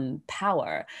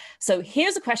power. So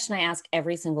here's a question I ask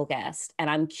every single guest, and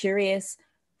I'm curious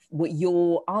what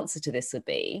your answer to this would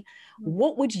be.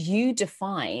 What would you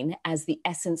define as the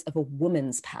essence of a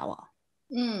woman's power?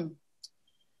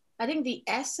 I think the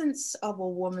essence of a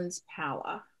woman's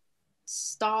power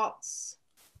starts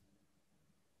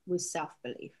with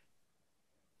self-belief.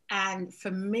 And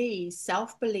for me,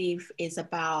 self-belief is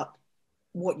about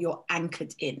what you're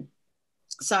anchored in.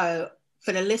 So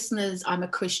for the listeners, I'm a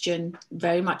Christian,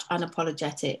 very much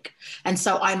unapologetic. And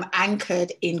so I'm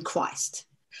anchored in Christ.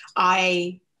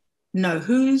 I know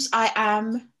whose I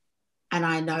am, and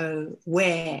I know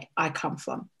where I come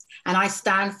from. And I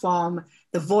stand from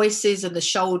the voices and the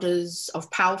shoulders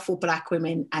of powerful Black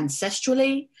women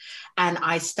ancestrally. And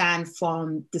I stand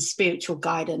from the spiritual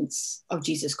guidance of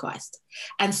Jesus Christ.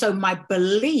 And so my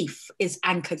belief is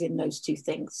anchored in those two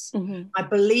things. My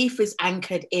belief is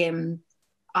anchored in,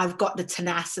 I've got the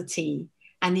tenacity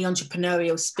and the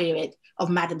entrepreneurial spirit of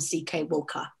Madam C.K.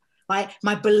 Walker. Right?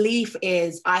 My belief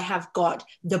is I have got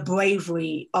the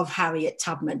bravery of Harriet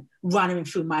Tubman running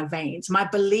through my veins. My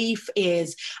belief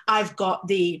is I've got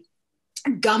the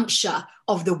gumption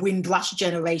of the Windrush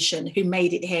generation who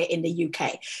made it here in the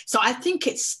UK. So I think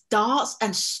it starts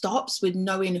and stops with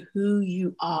knowing who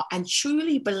you are and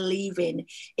truly believing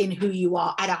in who you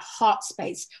are at a heart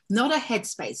space, not a head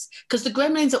space. Because the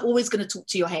gremlins are always going to talk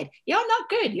to your head. You're not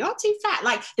good. You're too fat.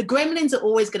 Like, the gremlins are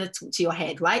always going to talk to your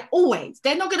head, right? Always.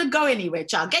 They're not going to go anywhere,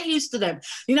 child. Get used to them.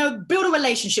 Build a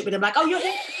relationship with them. Like, oh, you're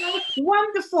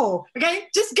wonderful. Okay?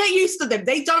 Just get used to them.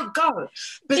 They don't go.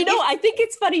 But I think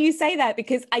it's funny you say that,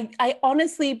 because I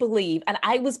honestly believe, and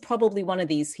I was probably one of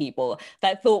these people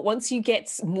that thought once you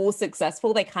get more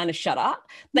successful, they kind of shut up.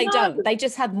 They don't. They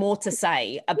just have more to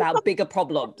say about bigger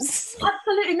problems.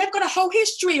 Absolutely. And they've got a whole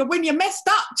history of when you messed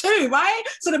up too, right?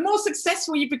 So the more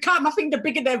successful you become, I think the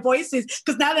bigger their voice is,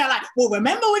 because now they're like, well,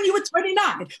 remember when you were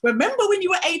 29? Remember when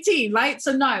you were 18, right?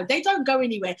 So no, they don't go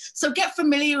anywhere. So get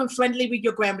familiar and friendly with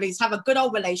your gremlins, have a good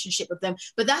old relationship with them.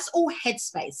 But that's all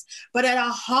headspace. But at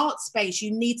our heart space,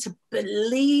 you need to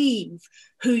believe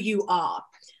who you are.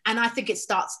 And I think it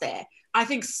starts there. I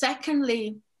think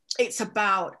secondly, it's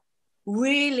about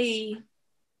really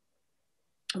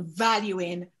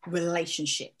valuing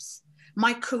relationships.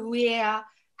 My career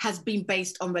has been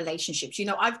based on relationships.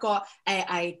 I've got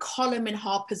a column in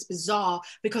Harper's Bazaar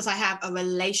because I have a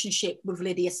relationship with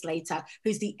Lydia Slater,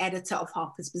 who's the editor of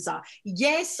Harper's Bazaar.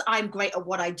 Yes, I'm great at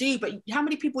what I do, but how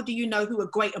many people do you know who are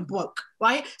great and broke,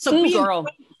 right? So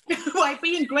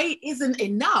being great isn't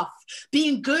enough.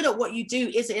 Being good at what you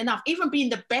do isn't enough. Even being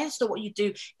the best at what you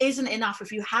do isn't enough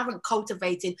if you haven't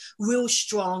cultivated real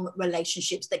strong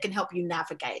relationships that can help you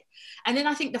navigate. And then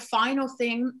I think the final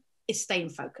thing is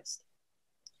staying focused.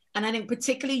 And I think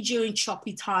particularly during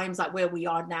choppy times like where we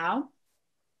are now,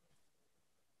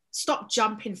 stop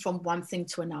jumping from one thing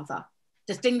to another.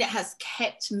 The thing that has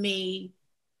kept me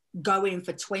going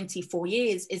for 24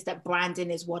 years is that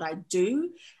branding is what I do.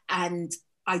 And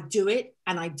I do it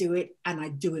and I do it and I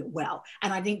do it well.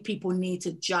 And I think people need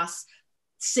to just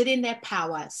sit in their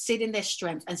power, sit in their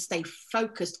strength, and stay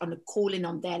focused on the calling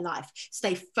on their life.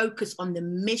 Stay focused on the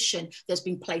mission that's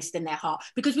been placed in their heart.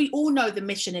 Because we all know the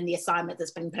mission and the assignment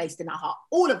that's been placed in our heart.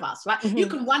 All of us, right? Mm-hmm. You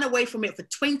can run away from it for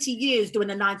 20 years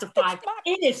doing a 9 to 5.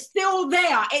 It is still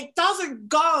there. It doesn't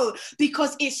go,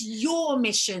 because it's your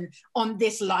mission on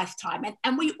this lifetime.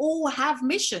 And we all have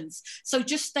missions. So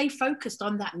just stay focused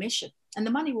on that mission and the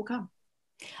money will come.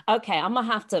 Okay, I'm gonna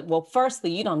have to. Well,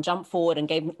 firstly, you done jump forward and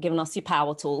given us your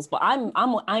power tools, but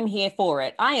I'm here for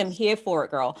it. I am here for it,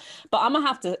 girl. But I'm gonna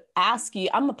have to ask you.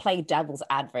 I'm gonna play devil's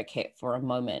advocate for a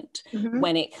moment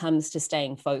when it comes to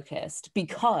staying focused,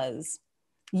 because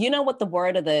you know what the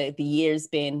word of the year's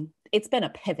been. It's been a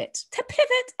pivot. To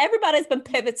pivot, everybody's been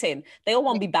pivoting. They all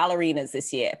want to be ballerinas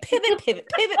this year. Pivot, pivot,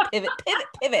 pivot, pivot, pivot,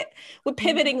 pivot. We're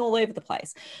pivoting all over the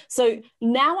place. So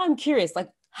now I'm curious, like,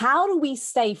 how do we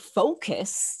stay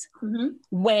focused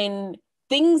when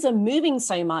things are moving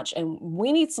so much and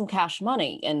we need some cash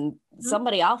money and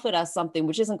somebody offered us something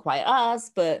which isn't quite us,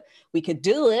 but we could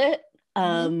do it.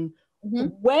 How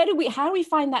do we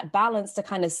find that balance to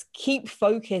kind of keep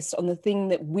focused on the thing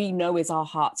that we know is our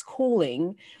heart's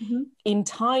calling in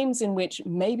times in which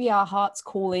maybe our heart's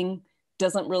calling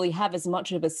doesn't really have as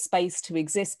much of a space to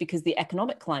exist because the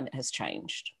economic climate has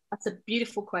changed? That's a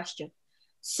beautiful question.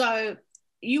 So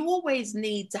you always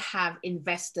need to have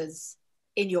investors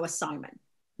in your assignment,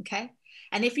 okay?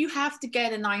 And if you have to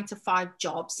get a 9 to 5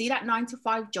 job, see that 9 to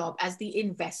 5 job as the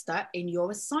investor in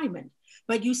your assignment,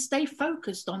 but you stay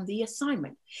focused on the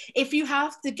assignment. If you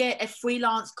have to get a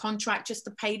freelance contract just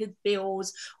to pay the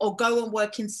bills, or go and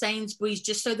work in Sainsbury's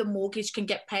just so the mortgage can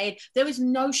get paid, there is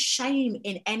no shame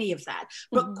in any of that,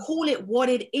 but call it what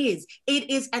it is. It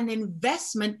is an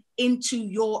investment into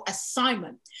your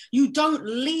assignment. You don't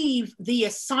leave the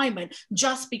assignment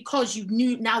just because you've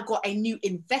now got a new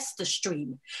investor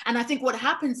stream. And I think what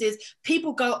happens is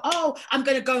people go, oh, I'm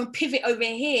going to go and pivot over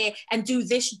here and do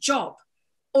this job,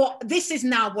 or this is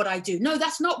now what I do. No,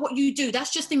 that's not what you do.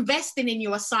 That's just investing in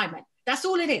your assignment. That's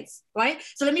all it is, right?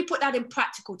 So let me put that in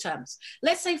practical terms.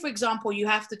 Let's say, for example, you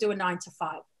have to do a 9 to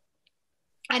 5.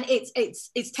 And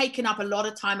it's taken up a lot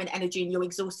of time and energy, and you're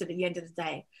exhausted at the end of the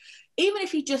day. Even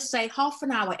if you just say half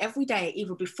an hour every day,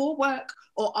 either before work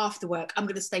or after work, I'm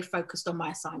going to stay focused on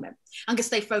my assignment. I'm going to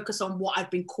stay focused on what I've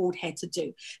been called here to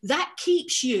do. That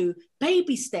keeps you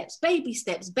baby steps, baby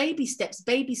steps, baby steps,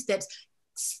 baby steps,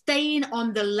 staying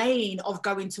on the lane of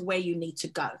going to where you need to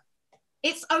go.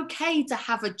 It's okay to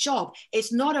have a job.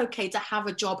 It's not okay to have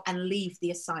a job and leave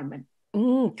the assignment.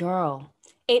 Girl,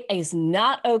 it is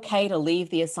not okay to leave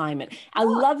the assignment. I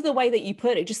love the way that you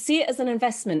put it. Just see it as an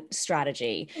investment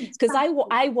strategy. Because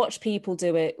I watch people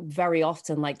do it very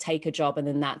often, like take a job and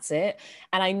then that's it.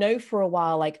 And I know for a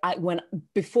while, like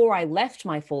before I left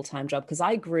my full-time job, because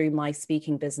I grew my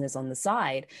speaking business on the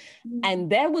side. And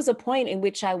there was a point in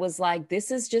which I was like,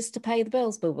 this is just to pay the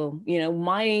bills, boo-boo. You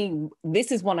know,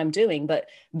 this is what I'm doing, but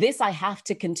this I have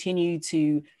to continue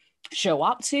to show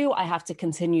up to. I have to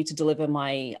continue to deliver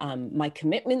my my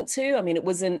commitment to. I mean, it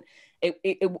wasn't,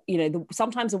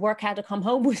 sometimes the work had to come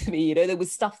home with me. You know, there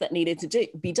was stuff that needed to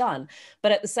be done.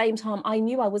 But at the same time, I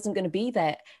knew I wasn't going to be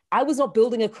there. I was not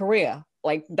building a career.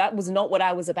 Like, that was not what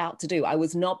I was about to do. I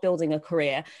was not building a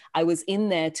career. I was in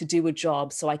there to do a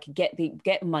job so I could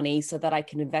get money so that I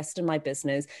can invest in my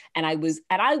business. And I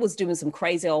was doing some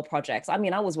crazy old projects. I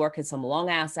mean, I was working some long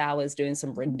ass hours doing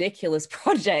some ridiculous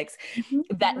projects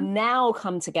that now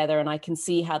come together, and I can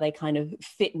see how they kind of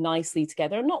fit nicely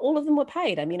together. And not all of them were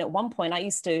paid. I mean, at one point I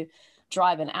used to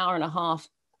drive an hour and a half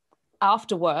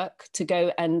after work to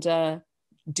go and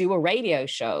do a radio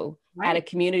show at a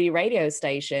community radio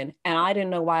station. And I didn't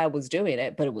know why I was doing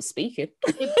it, but it was speaking.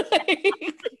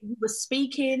 You were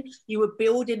speaking, you were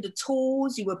building the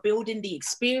tools, you were building the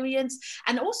experience.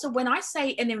 And also, when I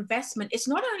say an investment, it's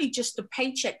not only just the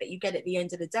paycheck that you get at the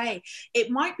end of the day. It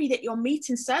might be that you're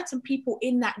meeting certain people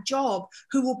in that job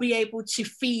who will be able to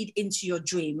feed into your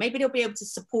dream. Maybe they'll be able to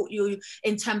support you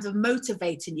in terms of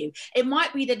motivating you. It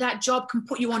might be that that job can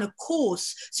put you on a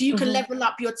course so you can level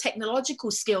up your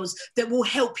technological skills that will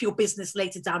help your business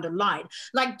later down the line.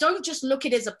 Like, don't just look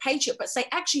at it as a paycheck, but say,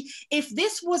 actually, if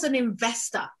this was an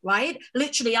investor, right?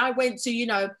 Literally, I went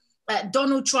to,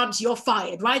 Donald Trump's "you're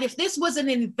fired," right? If this was an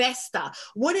investor,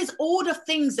 what is all the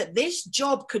things that this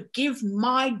job could give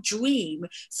my dream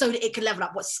so that it can level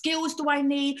up? What skills do I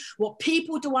need? What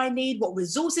people do I need? What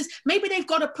resources? Maybe they've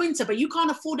got a printer, but you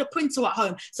can't afford a printer at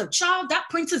home. So, child, that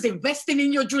printer's investing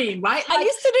in your dream, right? Like, I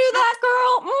used to do that,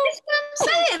 girl. That's what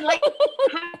I'm saying. Like,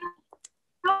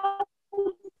 how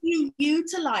you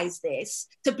utilize this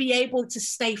to be able to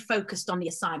stay focused on the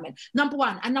assignment? Number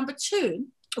one. And number two,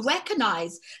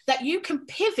 recognize that you can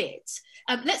pivot.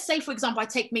 Let's say, for example, I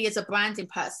take me as a branding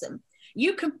person.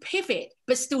 You can pivot,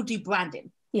 but still do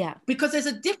branding. Yeah. Because there's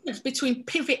a difference between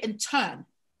pivot and turn.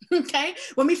 Okay.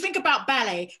 When we think about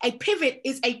ballet, a pivot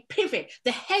is a pivot.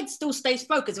 The head still stays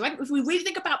focused, right? If we really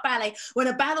think about ballet, when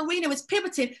a ballerina is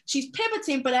pivoting, she's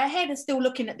pivoting, but her head is still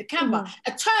looking at the camera.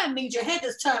 A turn means your head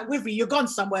has turned with you. You're gone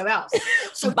somewhere else.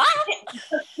 So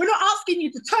we're not asking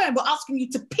you to turn, we're asking you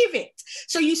to pivot.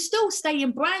 So you still stay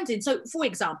in branding. So for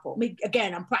example,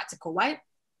 again, I'm practical, right?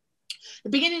 The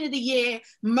beginning of the year,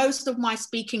 most of my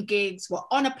speaking gigs were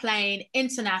on a plane,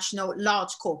 international,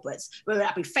 large corporates, whether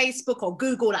that be Facebook or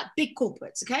Google, like big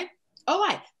corporates, okay? All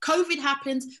right, COVID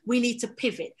happens, we need to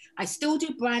pivot. I still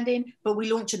do branding, but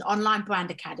we launch an online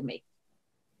brand academy.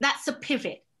 That's a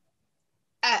pivot.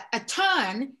 A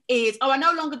turn is, oh, I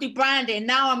no longer do branding.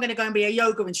 Now I'm going to go and be a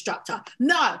yoga instructor.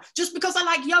 No, just because I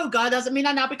like yoga doesn't mean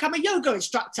I now become a yoga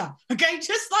instructor. Okay,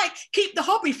 just like keep the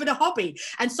hobby for the hobby.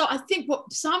 And so I think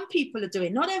what some people are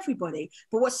doing, not everybody,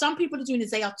 but what some people are doing is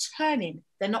they are turning.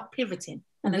 They're not pivoting.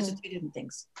 And those are two different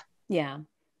things. Yeah.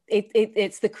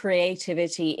 It's the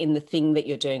creativity in the thing that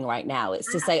you're doing right now.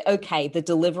 It's to say, okay, the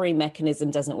delivery mechanism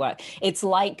doesn't work. It's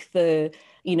like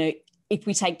if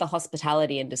we take the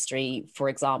hospitality industry, for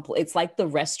example, it's like the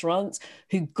restaurants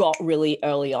who got really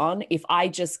early on. If I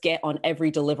just get on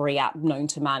every delivery app known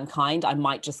to mankind, I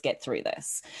might just get through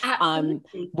this.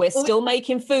 We're still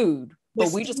making food,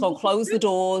 but we just gonna close the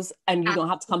doors and you're gonna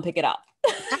have to come pick it up.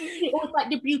 Or it's like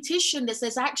the beautician that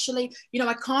says, actually,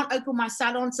 I can't open my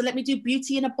salon, so let me do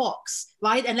beauty in a box,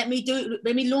 right? And let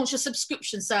me launch a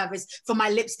subscription service for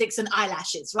my lipsticks and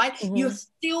eyelashes, right? You're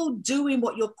still doing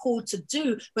what you're called to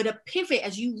do, but a pivot,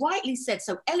 as you rightly said,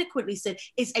 so eloquently said,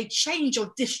 is a change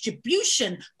of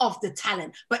distribution of the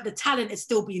talent, but the talent is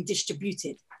still being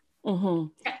distributed.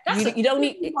 You don't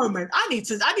need moment. I need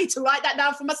to write that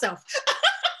down for myself.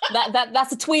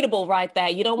 That's a tweetable right there.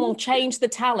 You don't want to change the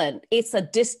talent. It's a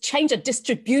change of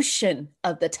distribution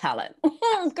of the talent.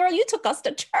 Girl, you took us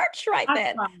to church right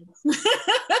then.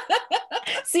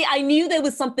 See, I knew there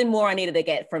was something more I needed to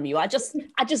get from you. I just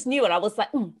knew it. I was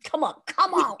like, come on,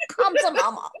 come to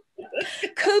mama.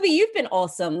 Kubi, you've been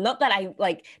awesome. Not that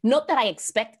I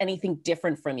expect anything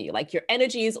different from you. Like your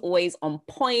energy is always on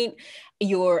point.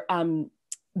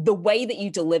 The way that you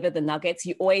deliver the nuggets,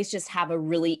 you always just have a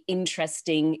really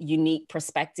interesting, unique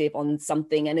perspective on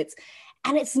something. And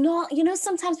it's not,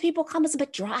 sometimes people come as a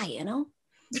bit dry,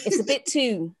 it's a bit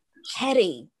too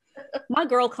heady. My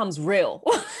girl comes real.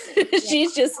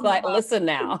 She's just like, listen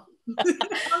now,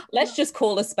 let's just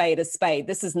call a spade a spade.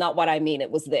 This is not what I mean.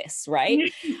 It was this,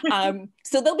 right?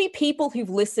 So there'll be people who've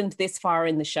listened this far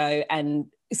in the show, and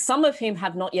some of whom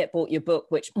have not yet bought your book,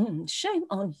 which shame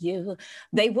on you.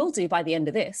 They will do by the end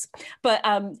of this. But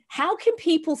how can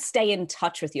people stay in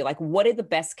touch with you? Like, what are the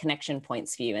best connection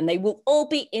points for you? And they will all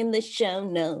be in the show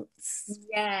notes.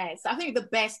 Yes, I think the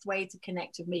best way to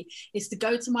connect with me is to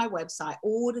go to my website,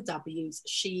 all the W's,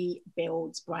 She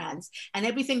Builds Brands, and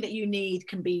everything that you need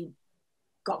can be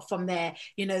got from there.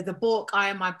 The book I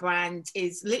Am My Brand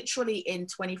is literally in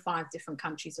 25 different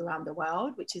countries around the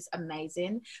world, which is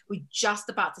amazing. We're just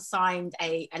about to sign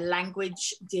a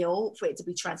language deal for it to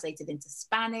be translated into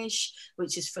Spanish,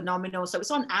 which is phenomenal. So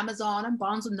it's on Amazon and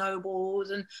Barnes and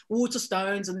Nobles and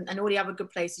Waterstones and all the other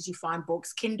good places you find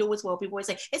books. Kindle as well. People always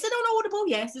say, is it on Audible?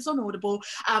 Yes, it's on Audible.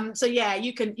 So yeah,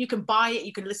 you can buy it,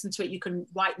 you can listen to it, you can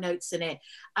write notes in it.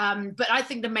 But I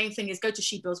think the main thing is go to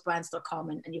shebuildsbrands.com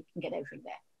and you can get everything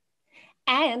there.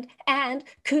 And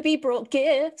Kubi brought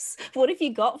gifts. What have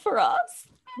you got for us?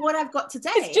 What I've got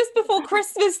today. It's just before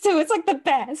Christmas too. It's like the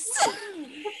best.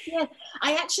 Yeah,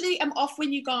 I actually am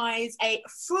offering you guys a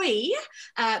free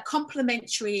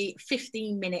complimentary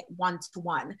 15-minute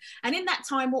one-to-one. And in that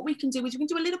time, what we can do is we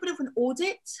can do a little bit of an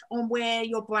audit on where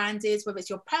your brand is, whether it's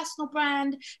your personal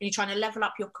brand and you're trying to level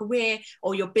up your career,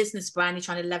 or your business brand, you're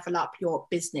trying to level up your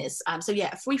business. So yeah,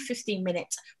 a free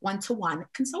 15-minute one-to-one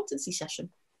consultancy session.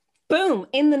 Boom,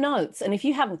 in the notes. And if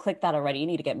you haven't clicked that already, you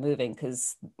need to get moving,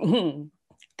 because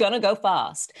gonna go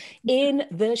fast. In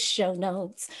the show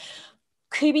notes.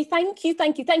 Kubi, thank you. How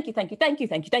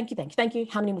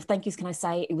many more thank yous can I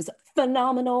say? It was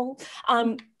phenomenal.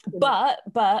 But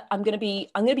I'm gonna be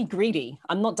greedy.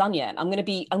 I'm not done yet. I'm gonna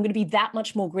be that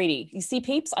much more greedy. You see,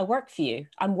 peeps, I work for you.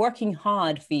 I'm working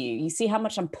hard for you. You see how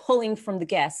much I'm pulling from the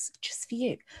guests just for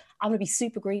you. I'm gonna be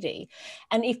super greedy.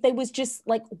 And if there was just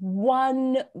like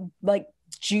one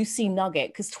juicy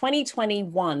nugget, because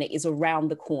 2021 is around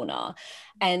the corner,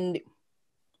 and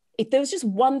if there was just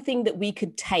one thing that we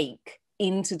could take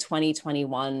into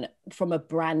 2021 from a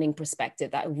branding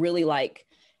perspective that really like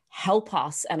help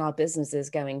us and our businesses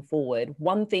going forward?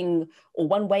 One thing or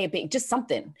one way of being, just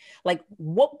something like,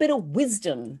 what bit of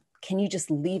wisdom can you just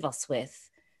leave us with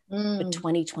for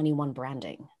 2021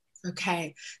 branding?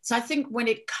 Okay. So I think when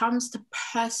it comes to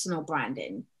personal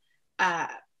branding,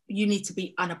 you need to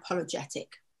be unapologetic.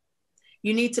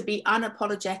 You need to be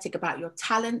unapologetic about your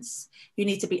talents. You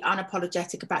need to be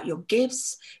unapologetic about your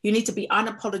gifts. You need to be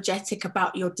unapologetic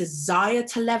about your desire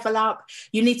to level up.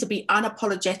 You need to be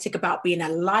unapologetic about being a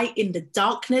light in the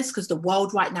darkness, because the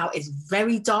world right now is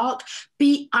very dark.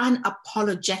 Be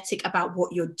unapologetic about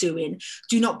what you're doing.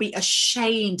 Do not be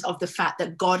ashamed of the fact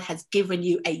that God has given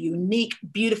you a unique,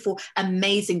 beautiful,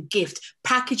 amazing gift.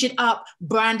 Package it up,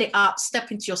 brand it up, step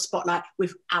into your spotlight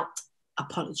without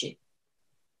apology.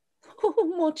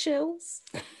 More chills.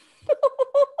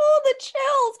 The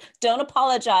chills. Don't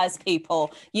apologize,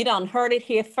 people. You done heard it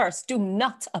here first. Do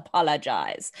not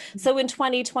apologize. So in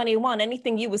 2021,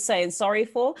 anything you were saying sorry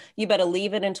for, you better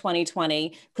leave it in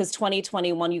 2020, because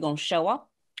 2021, you're going to show up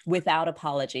without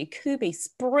apology. Kubi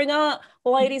Springer,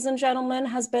 ladies and gentlemen,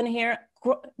 has been here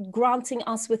granting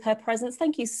us with her presence.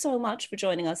 Thank you so much for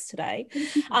joining us today.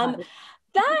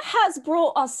 That has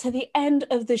brought us to the end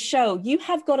of the show. You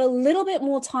have got a little bit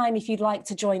more time if you'd like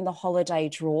to join the holiday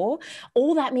draw.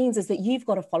 All that means is that you've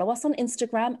got to follow us on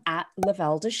Instagram at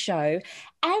Lovelda Show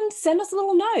and send us a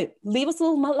little note. Leave us a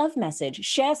little love message.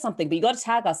 Share something, but you got to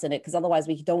tag us in it, because otherwise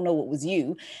we don't know it was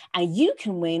you. And you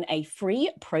can win a free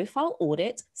profile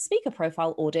audit, speaker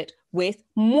profile audit with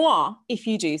moi if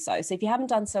you do so. So if you haven't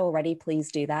done so already, please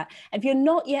do that. And if you're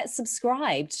not yet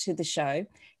subscribed to the show,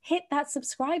 hit that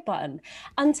subscribe button.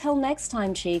 Until next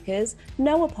time, Cheekers,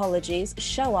 no apologies,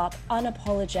 show up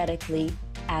unapologetically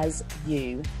as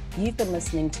you. You've been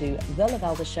listening to The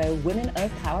Lovelda Show Women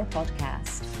of Power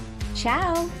podcast.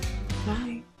 Ciao.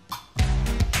 Bye.